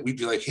like that we'd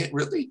be like, hey,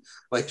 really?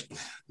 Like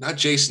not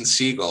Jason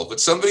Segel, but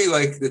somebody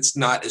like that's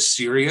not as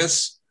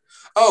serious.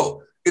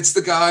 Oh, it's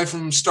the guy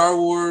from Star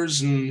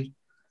Wars and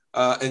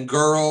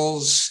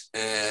Girls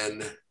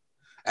and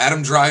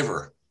Adam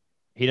Driver.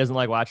 He doesn't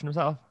like watching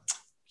himself?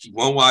 He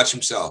won't watch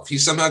himself. He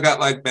somehow got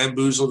like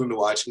bamboozled into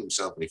watching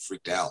himself and he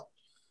freaked out.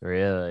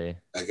 Really?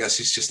 I guess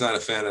he's just not a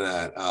fan of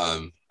that.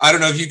 I don't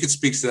know if you could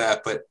speak to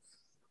that, but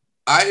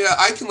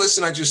I can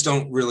listen. I just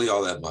don't really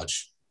all that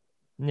much.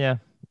 Yeah.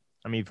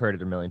 I mean, you've heard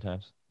it a million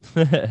times.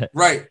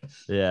 Right.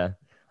 Yeah.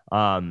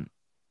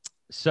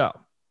 So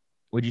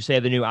would you say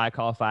the new I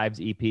Call Fives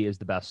EP is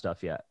the best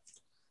stuff yet?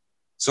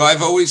 So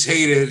I've always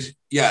hated,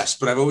 yes,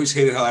 but I've always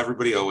hated how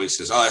everybody always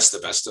says, oh, that's the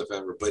best stuff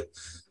ever. But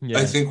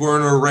I think we're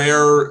in a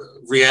rare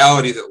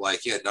reality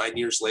that 9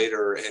 years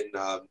later,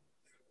 and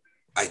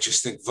I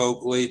just think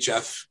vocally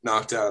Jeff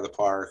knocked out of the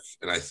park.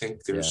 And I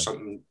think there's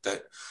something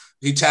that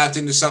he tapped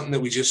into, something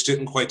that we just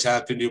didn't quite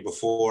tap into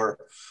before.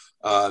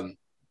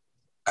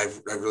 I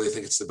really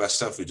think it's the best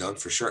stuff we've done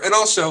for sure. And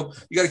also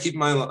you got to keep in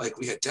mind, like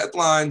we had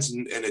deadlines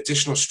and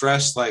additional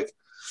stress, like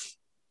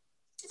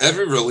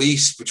every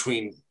release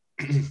between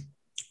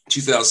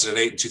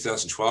 2008 and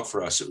 2012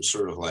 for us, it was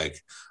sort of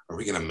like, are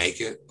we going to make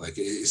it? Like,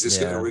 is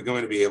this, are we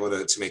going to be able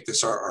to make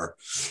this our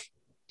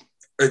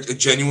a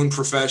genuine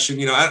profession?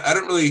 I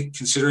don't really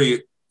consider you,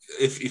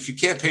 if you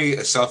can't pay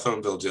a cell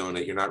phone bill doing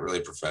it, you're not really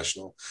a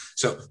professional.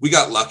 So we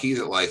got lucky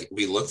that like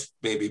we looked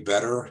maybe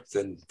better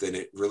than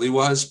it really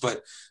was.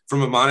 But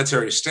from a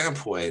monetary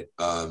standpoint,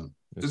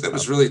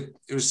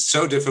 it was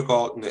so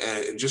difficult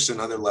and just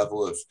another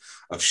level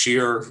of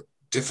sheer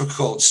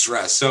difficult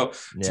stress. So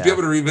to be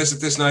able to revisit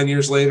this 9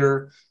 years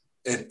later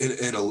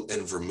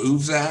and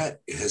remove that,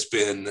 it has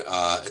been,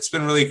 it's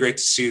been really great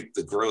to see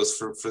the growth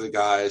for the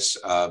guys.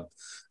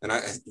 And I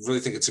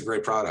really think it's a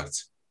great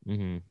product.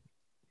 Mm-hmm.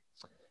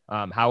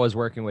 How was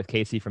working with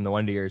Casey from the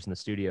Wonder Years in the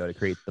studio to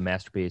create the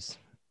masterpiece?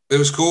 It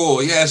was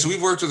cool. Yeah. So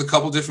we've worked with a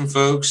couple different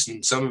folks,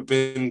 and some have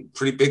been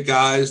pretty big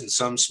guys and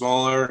some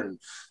smaller.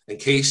 And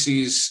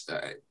Casey's,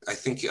 I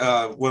think,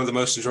 one of the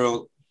most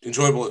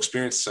enjoyable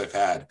experiences I've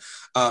had,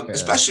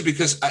 especially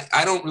because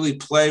I don't really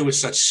play with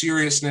such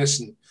seriousness.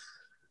 And,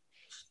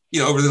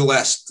 over the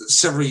last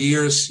several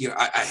years,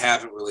 I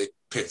haven't really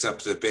picked up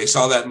the bass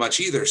all that much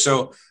either.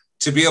 So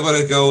to be able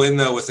to go in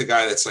though with a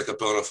guy that's like a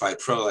bona fide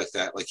pro like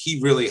that, like he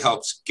really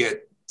helps get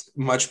a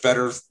much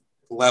better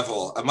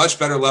level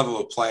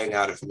of playing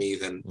out of me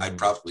than I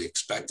probably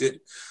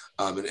expected.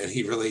 And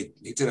he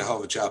did a hell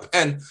of a job.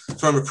 And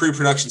from a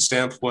pre-production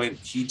standpoint,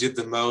 he did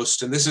the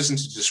most. And this isn't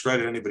to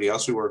discredit anybody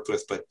else we worked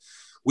with, but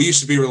we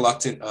used to be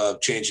reluctant of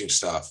changing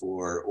stuff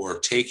or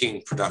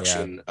taking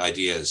production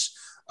ideas.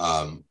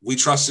 We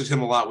trusted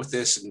him a lot with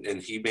this,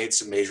 and he made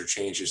some major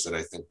changes that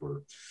I think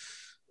were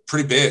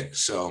pretty big.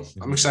 So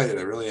I'm excited.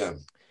 I really am.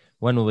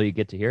 When will you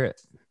get to hear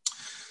it?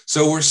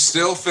 So we're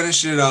still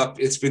finishing it up.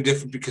 It's been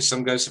different because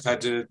some guys have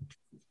had to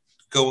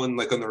go in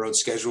like on their own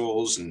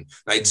schedules and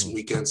nights and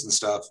weekends and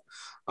stuff.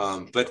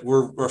 But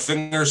our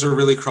fingers are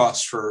really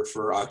crossed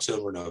for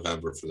October,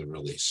 November for the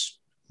release.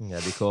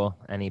 That'd be cool.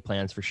 Any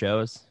plans for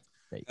shows?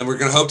 And we're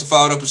going to hope to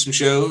follow it up with some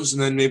shows,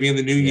 and then maybe in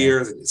the new year,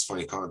 it's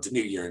funny calling it the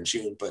new year in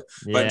June, but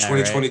in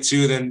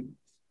 2022, then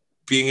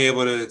being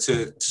able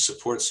to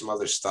support some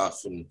other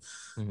stuff and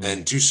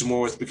do some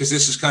more with, because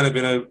this has kind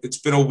of it's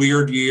been a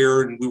weird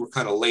year, and we were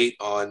kind of late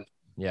on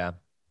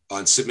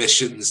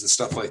submissions and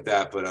stuff like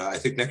that. But I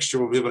think next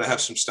year we'll be able to have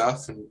some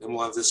stuff, and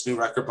we'll have this new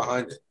record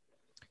behind it.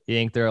 You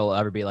think there'll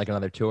ever be like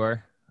another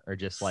tour, or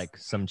just like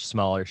some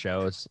smaller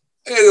shows?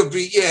 It'll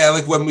be,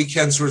 like one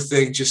weekend sort of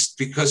thing, just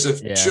because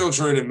of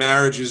children and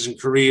marriages and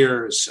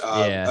careers.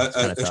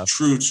 A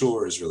true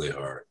tour is really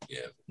hard.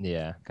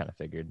 Yeah, kind of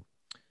figured.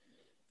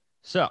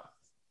 So,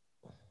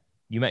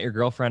 you met your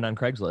girlfriend on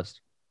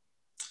Craigslist?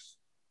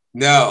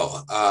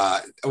 No.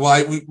 I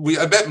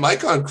met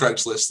Mike on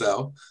Craigslist,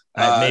 though.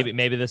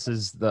 Maybe this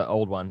is the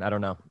old one. I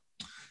don't know.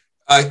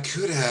 I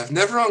could have.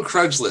 Never on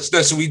Craigslist.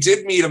 No, so we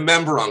did meet a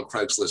member on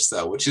Craigslist,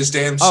 though, which is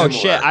damn similar. Oh,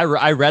 shit.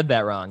 I read that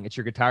wrong. It's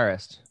your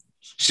guitarist.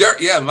 Sure.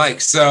 Yeah,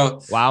 Mike.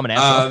 So wow, I'm an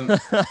asshole.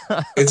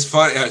 It's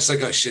funny. It's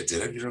like, oh shit,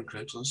 did I meet on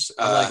Craigslist?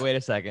 I'm like, wait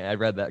a second, I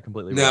read that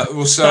completely wrong. No,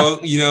 well, so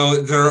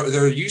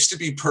there used to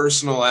be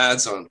personal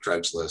ads on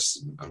Craigslist.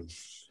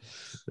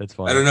 That's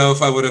funny. I don't know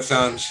if I would have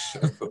found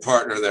a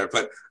partner there,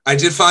 but I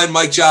did find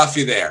Mike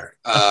Jaffe there.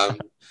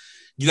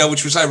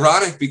 Which was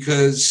ironic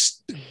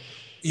because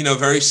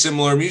very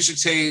similar music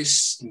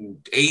tastes and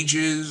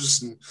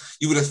ages, and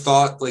you would have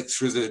thought like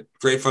through the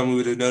grapevine we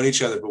would have known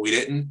each other, but we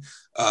didn't.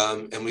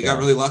 And we got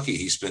really lucky.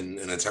 He's been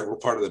an integral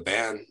part of the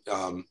band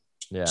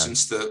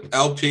since the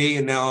LP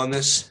and now on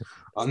this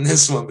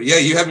one. But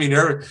you have me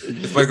nervous.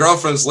 If my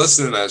girlfriend's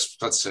listening, I was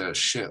about to say, oh,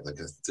 shit, like,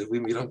 did we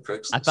meet on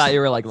Craigslist? I thought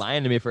you were like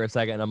lying to me for a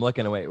second. I'm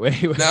looking, wait. No,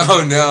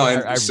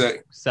 I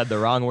said the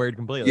wrong word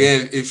completely.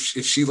 Yeah, if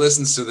she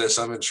listens to this,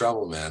 I'm in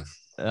trouble, man.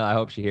 I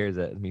hope she hears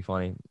it. It'd be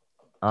funny.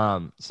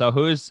 So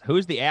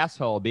who's the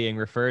asshole being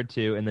referred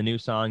to in the new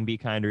song "Be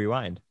Kind,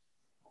 Rewind"?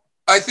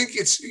 I think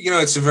it's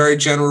a very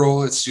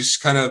general. It's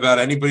just kind of about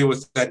anybody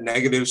with that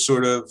negative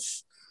sort of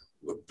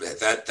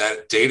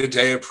that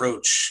day-to-day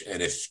approach.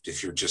 And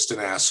if you're just an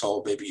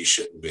asshole, maybe you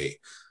shouldn't be.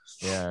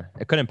 Yeah,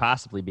 it couldn't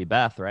possibly be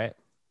Beth, right?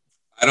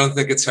 I don't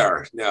think it's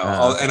her.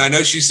 No, and I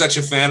know she's such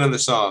a fan of the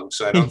song,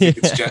 so I don't think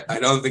I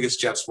don't think it's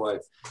Jeff's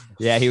wife.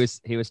 Yeah, he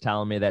was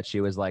telling me that she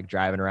was like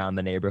driving around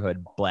the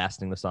neighborhood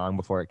blasting the song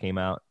before it came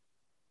out,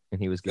 and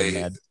he was getting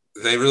mad.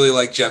 They really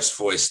like Jeff's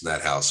voice in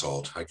that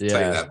household. I can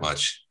tell you that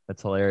much.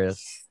 That's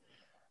hilarious.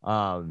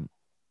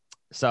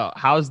 So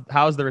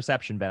how's the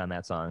reception been on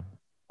that song?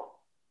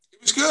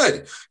 It was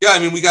good. Yeah, I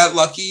mean, we got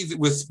lucky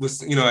with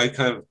I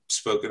kind of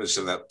spoken to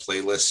some of that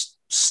playlist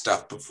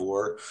stuff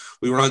before.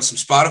 We were on some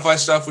Spotify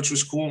stuff, which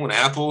was cool, and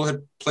Apple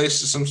had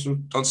placed on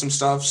some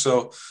stuff.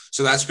 So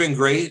that's been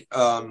great.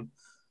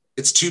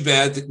 It's too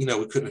bad that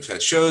we couldn't have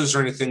had shows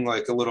or anything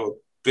like a little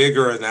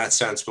bigger in that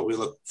sense, but we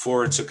look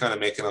forward to kind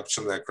of making up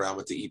some of that ground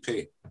with the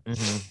EP.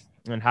 Mm-hmm.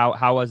 And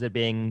how was it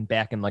being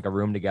back in like a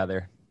room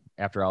together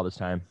after all this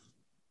time?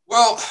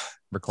 Well,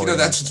 recording.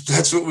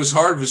 That's what was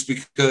hard was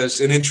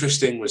because of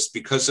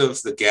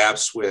the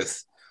gaps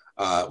with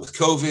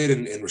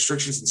COVID and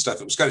restrictions and stuff.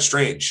 It was kind of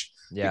strange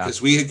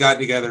because we had gotten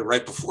together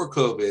right before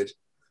COVID.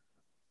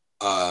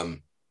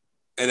 And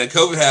then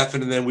COVID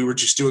happened, and then we were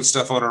just doing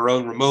stuff on our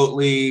own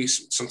remotely.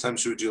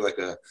 Sometimes we would do like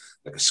a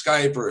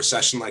Skype or a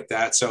session like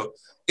that. So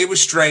it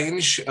was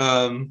strange.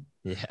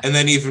 And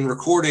then even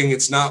recording,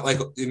 it's not like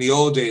in the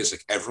old days,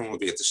 like everyone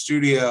would be at the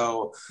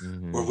studio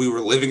or we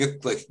were living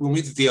at, like when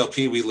we did the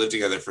LP, we lived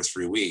together for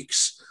 3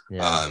 weeks.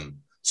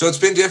 So it's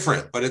been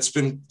different, but it's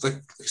been, like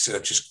I said,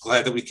 I'm just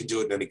glad that we can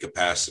do it in any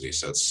capacity.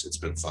 So it's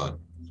been fun.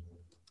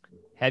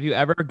 Have you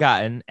ever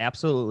gotten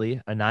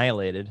absolutely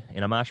annihilated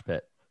in a mosh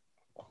pit?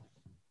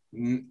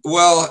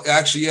 Well,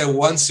 actually,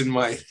 once in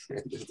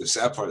the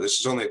sad part, this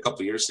was only a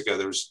couple of years ago.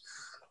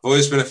 I've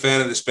always been a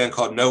fan of this band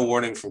called No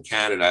Warning from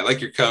Canada. I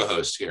like your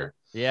co-host here.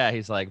 Yeah,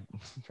 he's like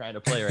trying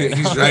to play right now.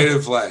 He's ready to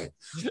play.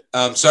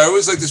 So I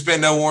always like this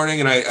band No Warning,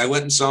 and I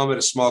went and saw them at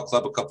a small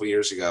club a couple of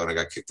years ago, and I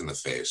got kicked in the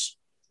face.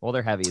 Well,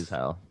 they're heavy as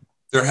hell.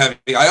 They're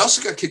heavy. I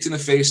also got kicked in the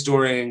face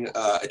during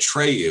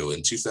Atreyu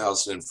in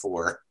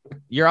 2004.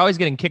 You're always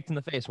getting kicked in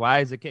the face. Why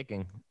is it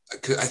kicking? I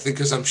think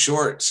because I'm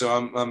short, so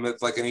I'm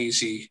at like an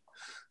easy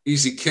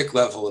kick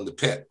level in the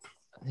pit.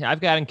 Yeah,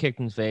 I've gotten kicked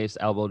in the face,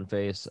 elbowed in the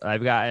face.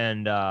 I've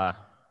gotten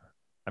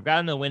I've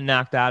gotten the wind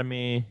knocked out of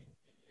me.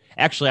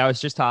 Actually, I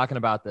was just talking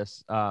about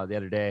this the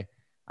other day.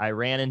 I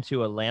ran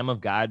into a Lamb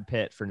of God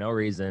pit for no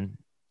reason.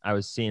 I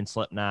was seeing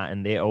Slipknot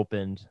and they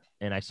opened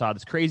and I saw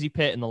this crazy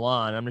pit in the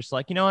lawn. I'm just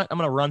like, you know what? I'm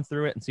going to run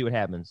through it and see what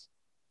happens.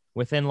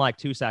 Within like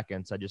 2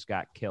 seconds, I just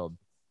got killed.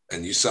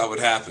 And you saw what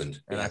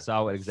happened. And I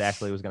saw what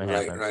exactly was going to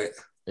happen. Right.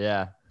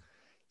 Yeah.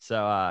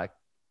 So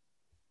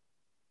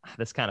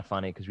that's kind of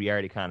funny because we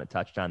already kind of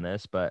touched on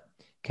this, but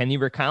can you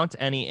recount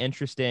any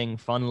interesting,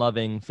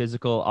 fun-loving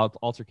physical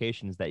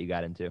altercations that you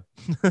got into?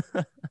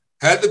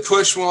 Had the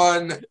push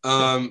one.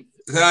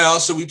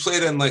 Then we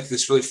played in like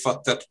this really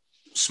fucked up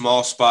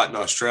small spot in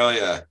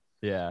Australia.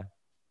 Yeah.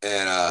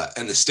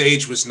 And the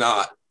stage was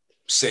not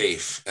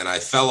safe and I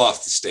fell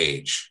off the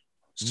stage.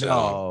 So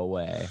no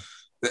way.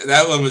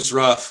 That one was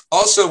rough.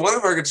 Also, one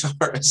of our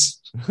guitarists,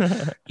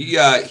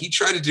 he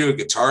tried to do a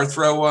guitar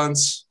throw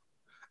once.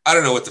 I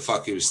don't know what the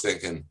fuck he was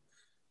thinking.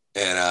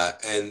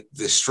 And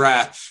the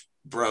strap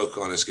broke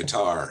on his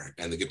guitar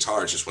and the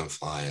guitar just went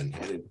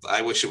flying.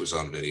 I wish it was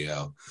on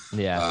video.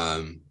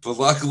 Yeah. But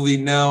luckily,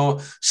 no.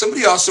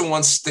 Somebody also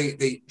once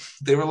they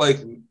were like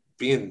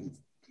being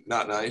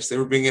not nice. They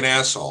were being an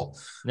asshole.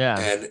 Yeah.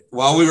 And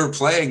while we were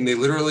playing, they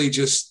literally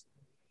just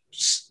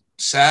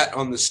sat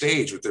on the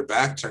stage with their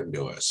back turned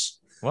to us.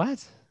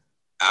 What?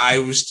 I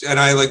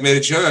like made a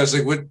joke. I was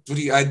like, what do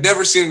you, I'd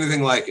never seen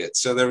anything like it.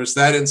 So there was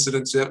that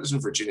incident. That was in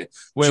Virginia.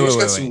 Virginia's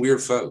got some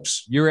weird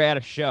folks. You were at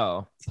a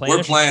show.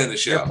 We're playing the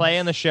show. You're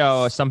playing the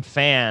show. Some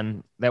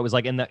fan that was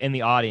like in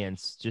the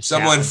audience. Just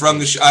someone from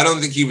the show. I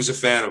don't think he was a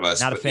fan of us.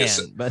 Not a fan,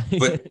 yes, but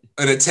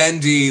an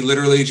attendee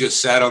literally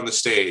just sat on the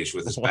stage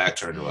with his back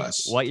turned to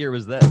us. What year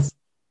was this?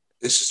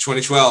 This is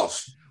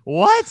 2012.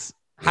 What?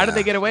 How did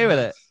they get away with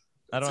it?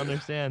 I don't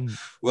understand.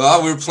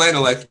 Well, we were playing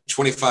to like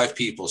 25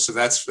 people, so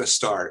that's a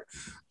start.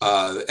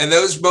 And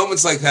those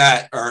moments like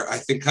that are, I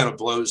think, kind of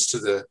blows to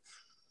the,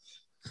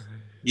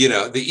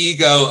 the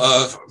ego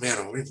of, man,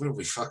 what are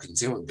we fucking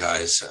doing,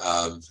 guys?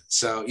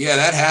 So yeah,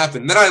 that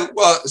happened. Then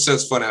so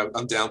it's funny.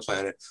 I'm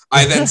downplaying it.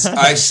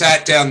 I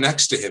sat down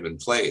next to him and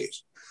played.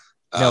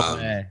 No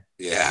way.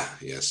 Yeah.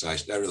 So I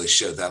really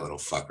showed that little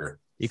fucker.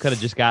 You could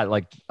have just got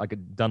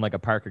done like a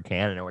Parker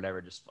Cannon or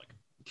whatever, just like.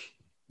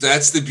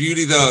 That's the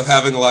beauty, though, of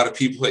having a lot of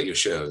people at your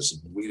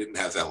shows. We didn't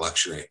have that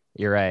luxury.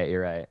 You're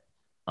right.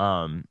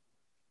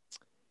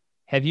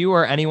 Have you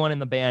or anyone in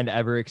the band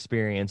ever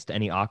experienced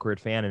any awkward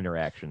fan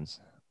interactions?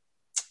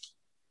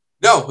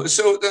 No.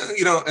 So,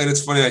 and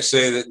it's funny I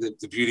say that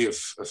the beauty of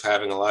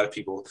having a lot of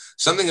people,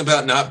 something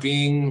about not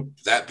being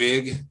that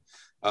big,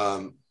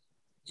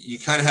 you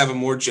kind of have a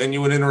more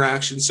genuine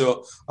interaction.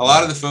 So a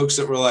lot of the folks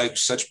that were like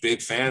such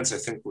big fans, I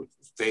think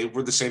they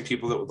were the same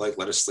people that would like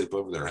let us sleep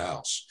over their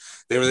house.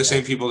 They were the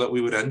same people that we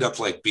would end up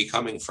like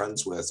becoming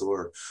friends with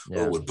or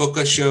would book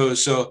us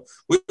shows. So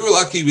we were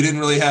lucky. We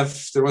didn't really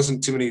there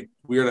wasn't too many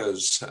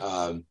weirdos.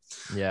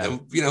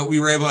 And, we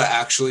were able to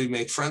actually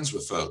make friends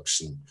with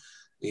folks. And,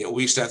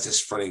 we used to have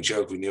this funny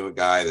joke. We knew a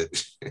guy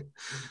that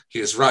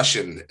he was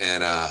Russian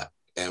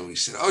and we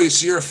said, oh,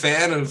 so you're a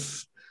fan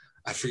of,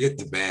 I forget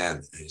the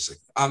band. And he's like,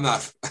 I'm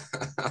not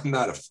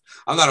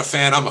a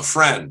fan. I'm a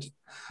friend.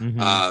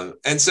 Mm-hmm.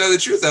 And so the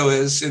truth, though,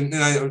 is, and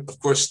of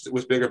course,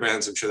 with bigger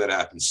bands, I'm sure that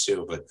happens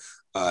too. But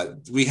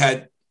we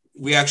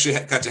actually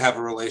got to have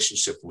a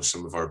relationship with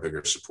some of our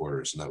bigger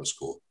supporters, and that was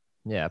cool.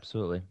 Yeah,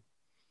 absolutely.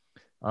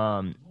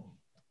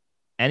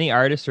 Any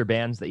artists or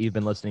bands that you've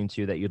been listening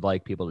to that you'd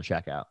like people to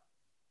check out?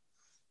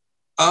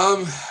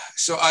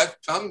 So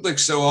I'm like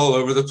so all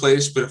over the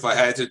place, but if I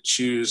had to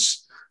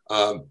choose,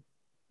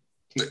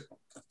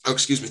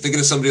 thinking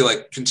of somebody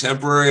like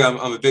contemporary,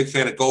 I'm a big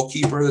fan of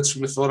Goalkeeper that's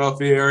from the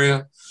Philadelphia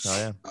area. Oh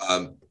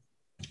yeah.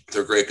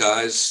 They're great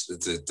guys.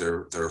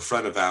 They're a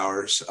friend of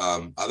ours.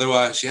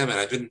 Otherwise, yeah,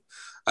 man,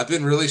 I've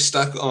been really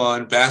stuck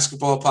on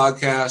basketball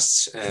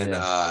podcasts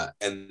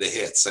and the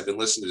hits. I've been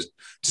listening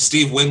to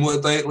Steve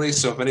Winwood lately.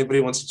 So if anybody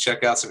wants to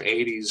check out some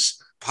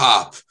 80s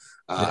pop,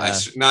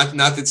 not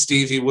that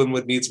Stevie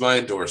Winwood needs my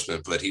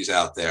endorsement, but he's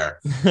out there.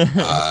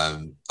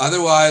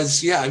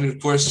 Otherwise, yeah, I mean, of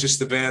course, just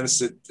the bands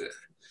that,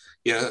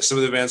 some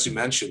of the bands we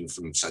mentioned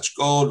from Such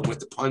Gold, With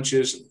the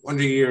Punches, and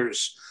Wonder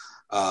Years.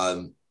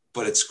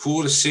 But it's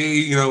cool to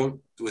see,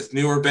 with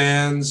newer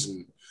bands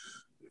and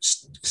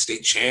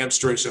State Champs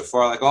during so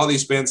far, like all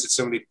these bands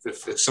that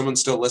if someone's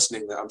still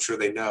listening, I'm sure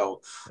they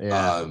know.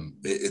 Yeah.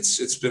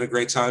 It's been a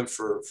great time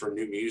for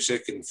new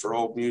music and for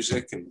old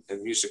music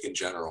and music in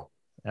general.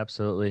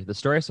 Absolutely. The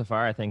Story So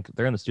Far, I think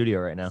they're in the studio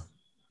right now.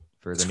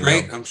 It's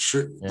great. Album. I'm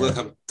sure. Yeah.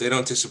 Look, they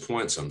don't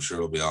disappoint, so I'm sure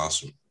it'll be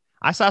awesome.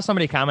 I saw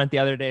somebody comment the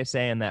other day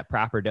saying that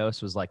Proper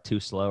Dose was like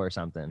too slow or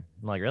something.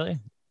 I'm like, really?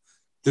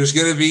 There's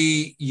going to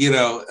be,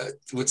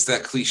 what's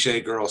that cliche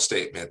girl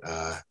statement?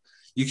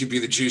 You could be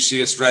the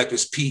juiciest,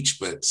 ripest peach,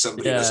 but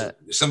somebody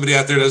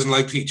out there doesn't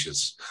like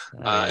peaches.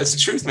 It's the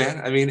truth,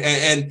 man. I mean,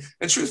 and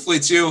truthfully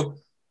too,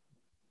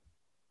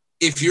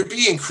 if you're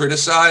being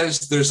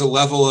criticized, there's a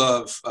level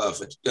of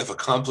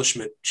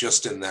accomplishment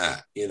just in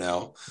that,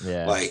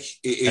 Like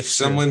if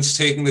someone's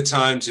taking the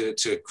time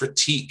to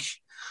critique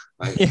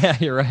Like, Yeah,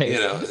 you're right. you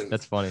know, and,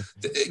 That's funny.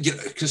 you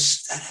know, because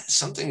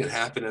something had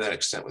happened to that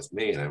extent with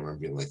me, and I remember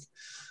being like,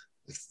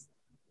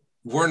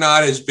 we're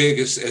not as big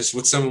as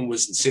what someone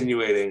was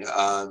insinuating.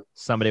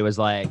 Somebody was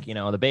like, you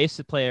know, the bass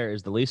player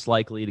is the least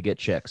likely to get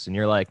chicks, and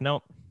you're like,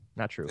 nope,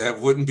 not true. That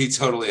wouldn't be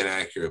totally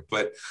inaccurate,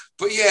 but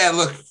yeah,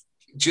 look,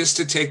 just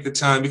to take the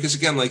time, because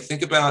again, like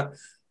think about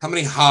how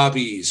many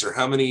hobbies or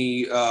how many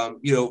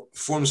you know,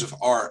 forms of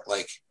art,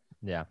 like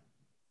Yeah.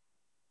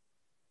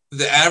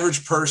 the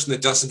average person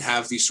that doesn't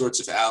have these sorts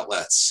of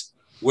outlets,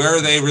 where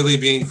are they really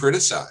being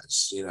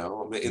criticized? You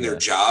know, in their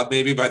job,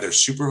 maybe by their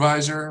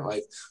supervisor.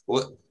 Like,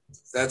 well,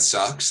 that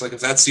sucks. Like if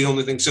that's the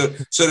only thing. So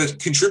to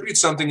contribute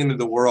something into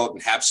the world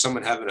and have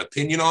someone have an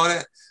opinion on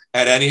it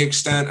at any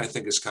extent, I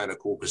think is kind of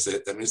cool, because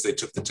that means they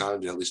took the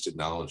time to at least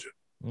acknowledge it.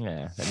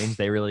 Yeah, that means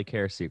they really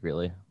care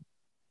secretly.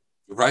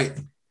 Right.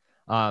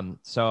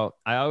 So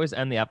I always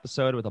end the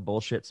episode with a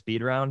bullshit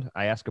speed round.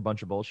 I ask a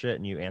bunch of bullshit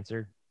and you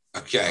answer.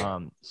 Okay.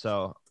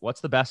 So what's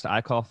the best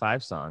I Call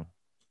Five song?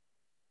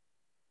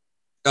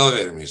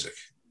 Elevator Music.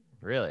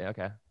 Really?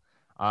 Okay.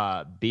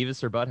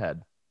 Beavis or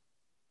Butthead?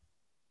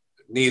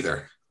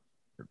 Neither.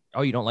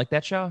 Oh, you don't like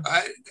that show?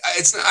 I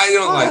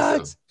don't like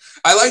them.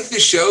 I like the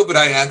show, but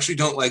I actually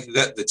don't like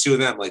that. The two of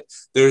them, like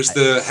there's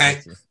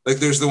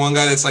there's the one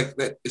guy that's like,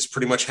 that is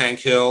pretty much Hank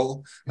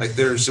Hill. Like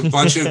there's a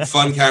bunch of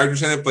fun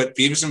characters in it, but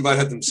Beavis and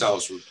Butthead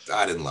themselves,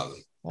 I didn't love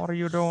them. What are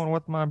you doing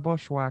with my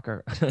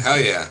bushwhacker? Hell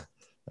yeah.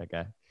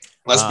 Okay.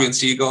 Lesbian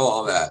Seagull,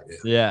 all that.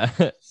 Yeah.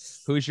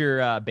 Who's your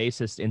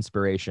bassist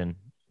inspiration?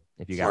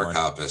 If you got Mark one.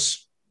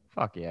 Hoppus.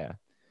 Fuck yeah.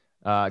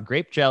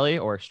 Grape jelly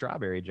or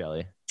strawberry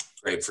jelly?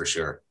 Great for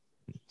sure.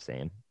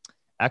 Same.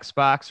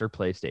 Xbox or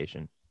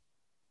PlayStation?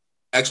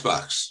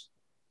 Xbox.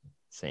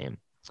 Same.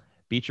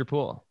 Beach or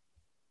pool?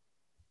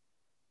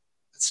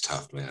 It's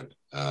tough, man.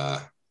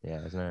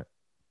 Yeah, isn't it?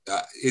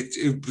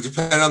 It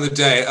depends on the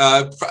day.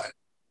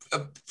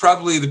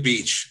 Probably the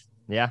beach.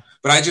 Yeah.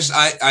 But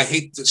I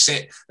hate the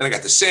sand. And I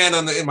got the sand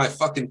in my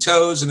fucking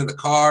toes and in the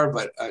car,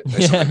 but I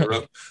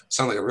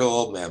sound like a real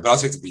old man, but I'll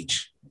take the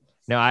beach.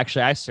 No,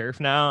 actually I surf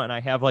now, and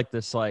I have like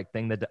this like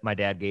thing that my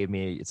dad gave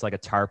me. It's like a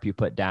tarp you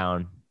put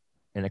down,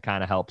 and it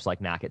kind of helps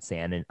like not get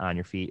sand on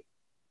your feet.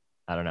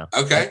 I don't know.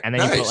 Okay. And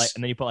then nice.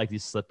 you put like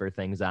these slipper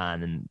things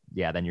on, and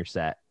yeah, then you're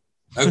set.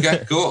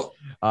 Okay, cool.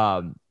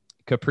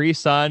 Capri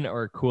Sun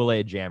or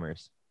Kool-Aid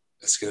Jammers?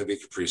 It's gonna be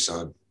Capri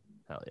Sun.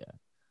 Hell yeah.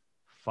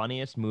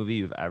 Funniest movie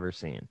you've ever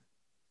seen?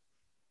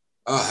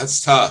 Oh,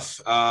 that's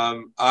tough.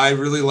 I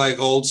really like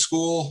Old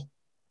School.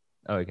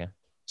 Oh, okay.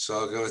 So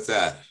I'll go with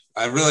that.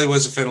 I really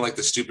was a fan of like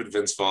the stupid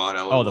Vince Vaughn.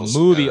 The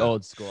movie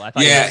Old School. I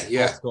thought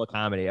Old School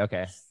comedy.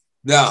 Okay.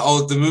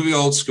 No, the movie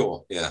Old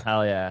School. Yeah.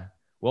 Hell yeah.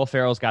 Will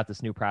Ferrell's got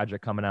this new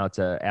project coming out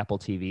to Apple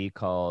TV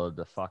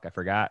called I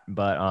forgot,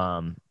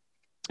 but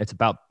it's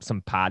about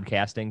some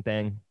podcasting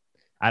thing.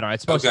 I don't know.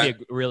 It's supposed to be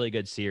a really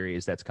good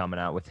series that's coming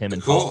out with him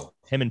and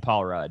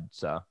Paul Rudd.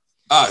 So.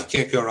 Oh, you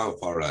can't go wrong with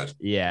Paul Rudd.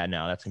 Yeah,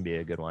 no, that's gonna be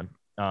a good one.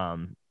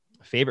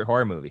 Favorite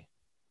horror movie?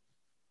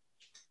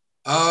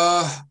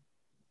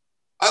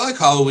 I like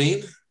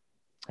Halloween.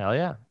 Hell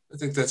yeah. I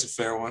think that's a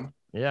fair one.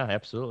 Yeah,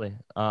 absolutely.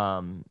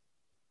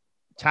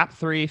 Top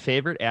 3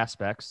 favorite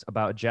aspects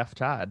about Jeff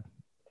Todd?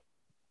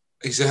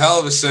 He's a hell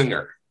of a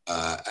singer.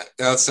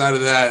 Outside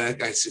of that,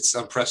 it's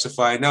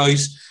unprecedented. No,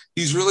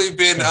 he's really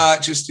been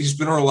he's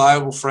been a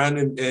reliable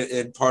friend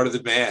and part of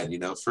the band. You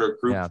know, for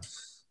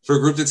a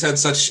group that's had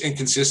such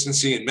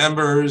inconsistency in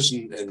members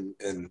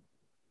and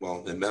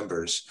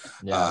members.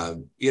 Yeah.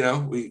 You know,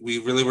 we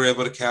really were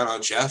able to count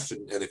on Jeff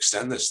and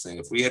extend this thing.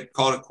 If we had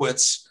called it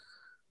quits,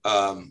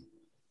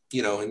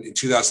 you know, in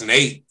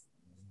 2008,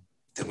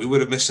 then we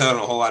would have missed out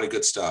on a whole lot of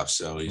good stuff.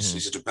 So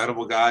he's a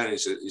dependable guy, and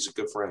he's a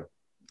good friend.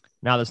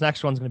 Now, this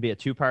next one's going to be a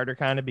two-parter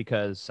kind of,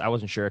 because I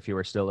wasn't sure if you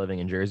were still living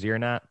in Jersey or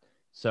not.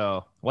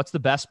 So what's the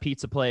best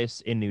pizza place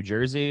in New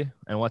Jersey,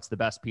 and what's the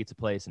best pizza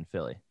place in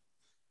Philly?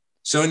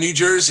 So in New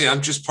Jersey,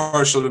 I'm just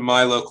partial to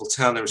my local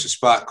town. There was a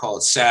spot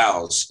called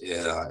Sal's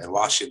in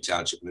Washington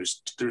Township.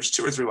 There's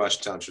 2 or 3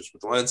 Washington Townships,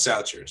 but the one in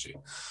South Jersey.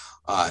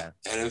 And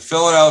in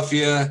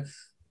Philadelphia,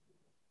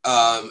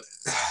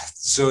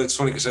 so it's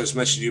funny because I was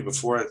mentioning to you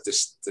before,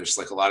 there's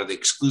like a lot of the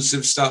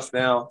exclusive stuff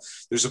now.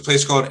 There's a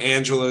place called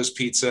Angelo's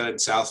Pizza in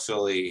South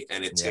Philly,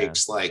 and it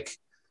takes like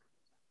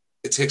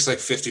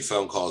 50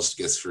 phone calls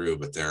to get through,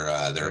 but they're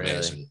really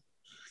amazing.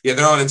 Yeah,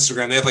 they're on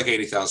Instagram. They have like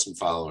 80,000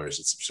 followers.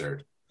 It's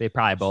absurd. They've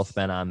probably both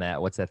been on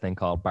that. What's that thing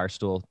called?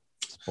 Barstool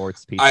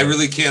Sports Pizza. I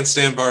really can't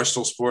stand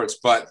Barstool Sports,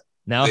 but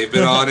they've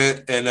been on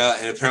it, and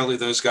apparently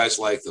those guys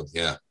like them.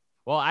 Yeah.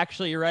 Well,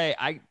 actually, you're right.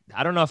 I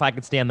don't know if I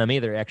could stand them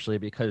either, actually,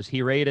 because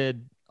he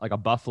rated like a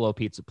Buffalo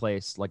pizza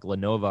place, like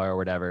Lenova or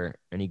whatever,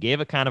 and he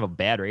gave it kind of a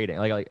bad rating.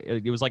 Like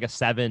it was like a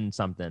 7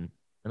 something, and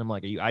I'm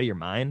like, are you out of your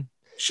mind?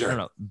 Sure. I don't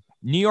know.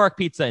 New York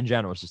pizza in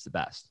general is just the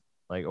best,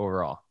 like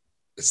overall.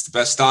 It's the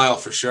best style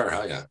for sure.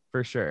 Hell yeah.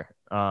 For sure.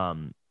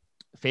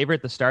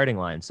 Favorite The Starting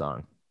Line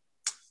song?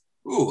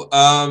 Ooh,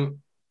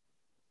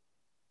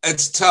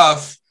 it's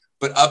tough.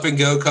 but Up and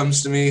Go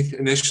comes to me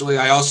initially.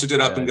 I also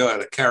did Up Yeah. and Go at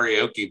a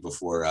karaoke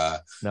before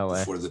No way.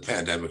 before the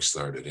pandemic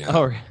started. Yeah,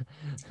 Oh, I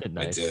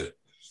nice. did.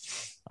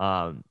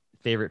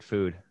 Favorite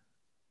food?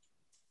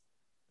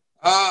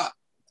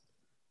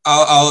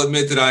 I'll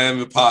admit that I am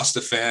a pasta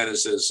fan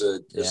as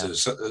Yeah.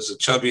 a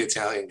chubby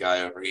Italian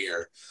guy over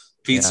here.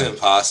 Pizza Yeah. and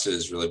pasta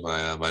is really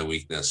my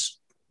weakness.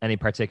 Any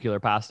particular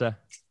pasta?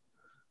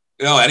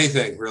 No,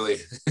 anything really.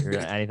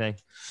 Anything?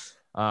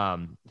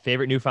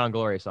 Favorite New Found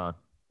Glory song?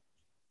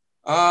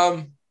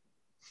 I'm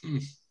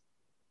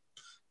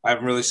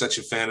really such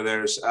a fan of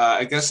theirs.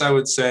 I guess I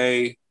would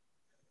say,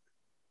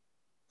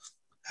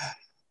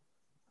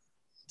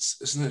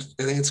 isn't it?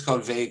 I think it's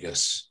called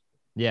Vegas.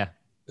 Yeah,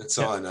 It's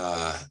Yeah. on.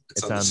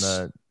 it's on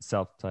the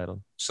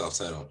self-titled.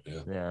 self-titled.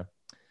 Yeah. Yeah,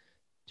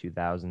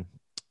 2000.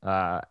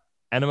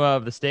 Enema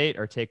of the State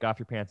or Take Off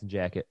Your Pants and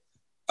Jacket?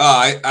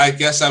 I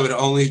guess I would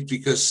only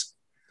because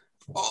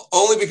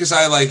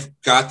I like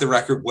got the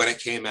record when it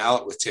came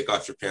out with Take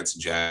Off Your Pants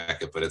and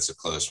Jacket, but it's a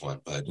close one.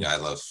 But yeah, I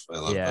love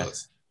Yeah.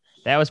 both.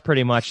 That was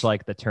pretty much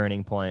like the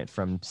turning point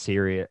from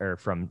silly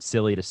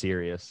to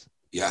serious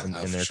Yeah, in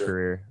for their sure.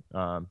 career.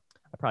 I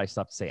probably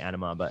stopped to say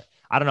Enema, but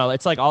I don't know.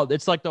 It's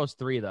like those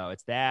three though.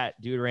 It's that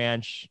Dude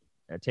Ranch,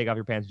 Take Off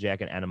Your Pants and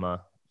Jacket,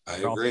 Enema. I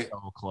They're all agree.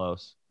 so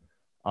close.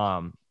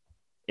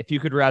 If you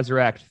could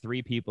resurrect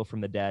three people from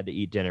the dead to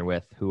eat dinner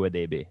with, who would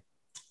they be?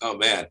 Oh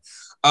man,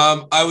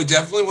 I would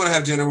definitely want to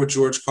have dinner with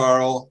George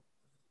Karl.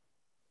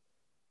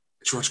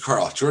 George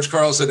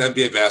Karl's an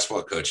NBA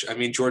basketball coach. I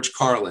mean George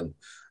Carlin.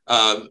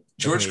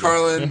 George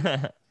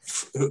Carlin,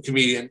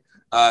 comedian.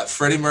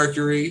 Freddie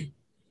Mercury.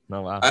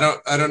 Oh wow. I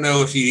don't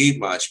know if he'd eat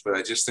much, but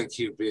I just think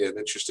he'd be an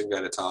interesting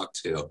guy to talk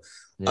to.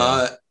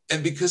 Yeah.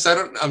 And because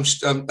I'm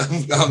kind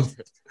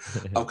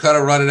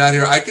of running out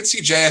here, I could see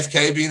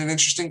JFK being an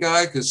interesting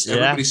guy because Yeah.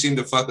 everybody seemed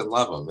to fucking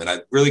love him, and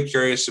I'm really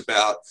curious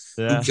about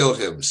Yeah. who killed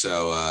him.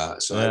 So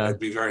Yeah. I'd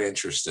be very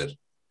interested.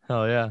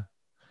 Hell yeah.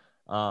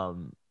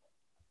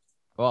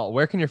 Well,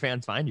 where can your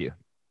fans find you?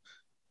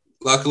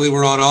 Luckily,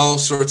 we're on all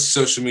sorts of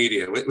social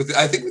media.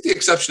 I think with the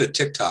exception of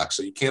TikTok,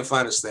 so you can't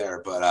find us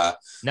there. But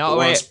No, the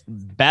wait. ones-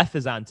 Beth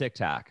is on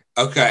TikTok.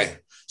 okay,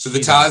 so the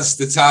She's on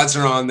Todds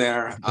are on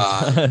there.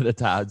 The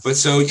Todds. But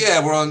so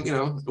yeah, we're on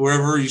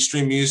wherever you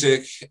stream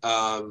music,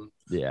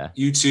 Yeah,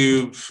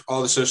 YouTube,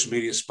 all the social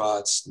media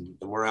spots, and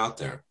we're out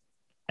there.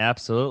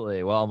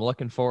 absolutely. Well, I'm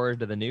looking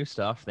forward to the new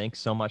stuff. Thanks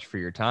so much for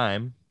your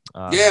time.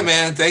 Yeah,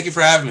 man. Thank you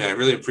for having me. I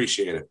really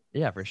appreciate it.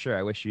 Yeah, for sure.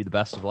 I wish you the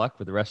best of luck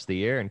with the rest of the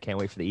year and can't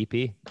wait for the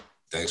EP.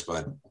 Thanks,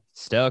 bud.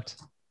 Stoked.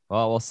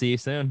 Well, we'll see you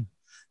soon.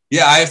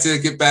 Yeah, I have to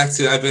get back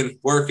to. I've been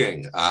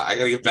working. I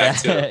got to get back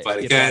to it. But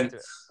Get back again, to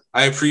it.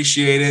 I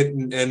appreciate it,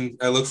 and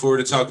I look forward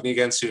to talking to you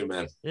again soon,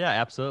 man. Yeah,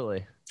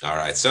 absolutely. All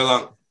right. So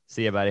long.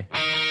 See you, buddy.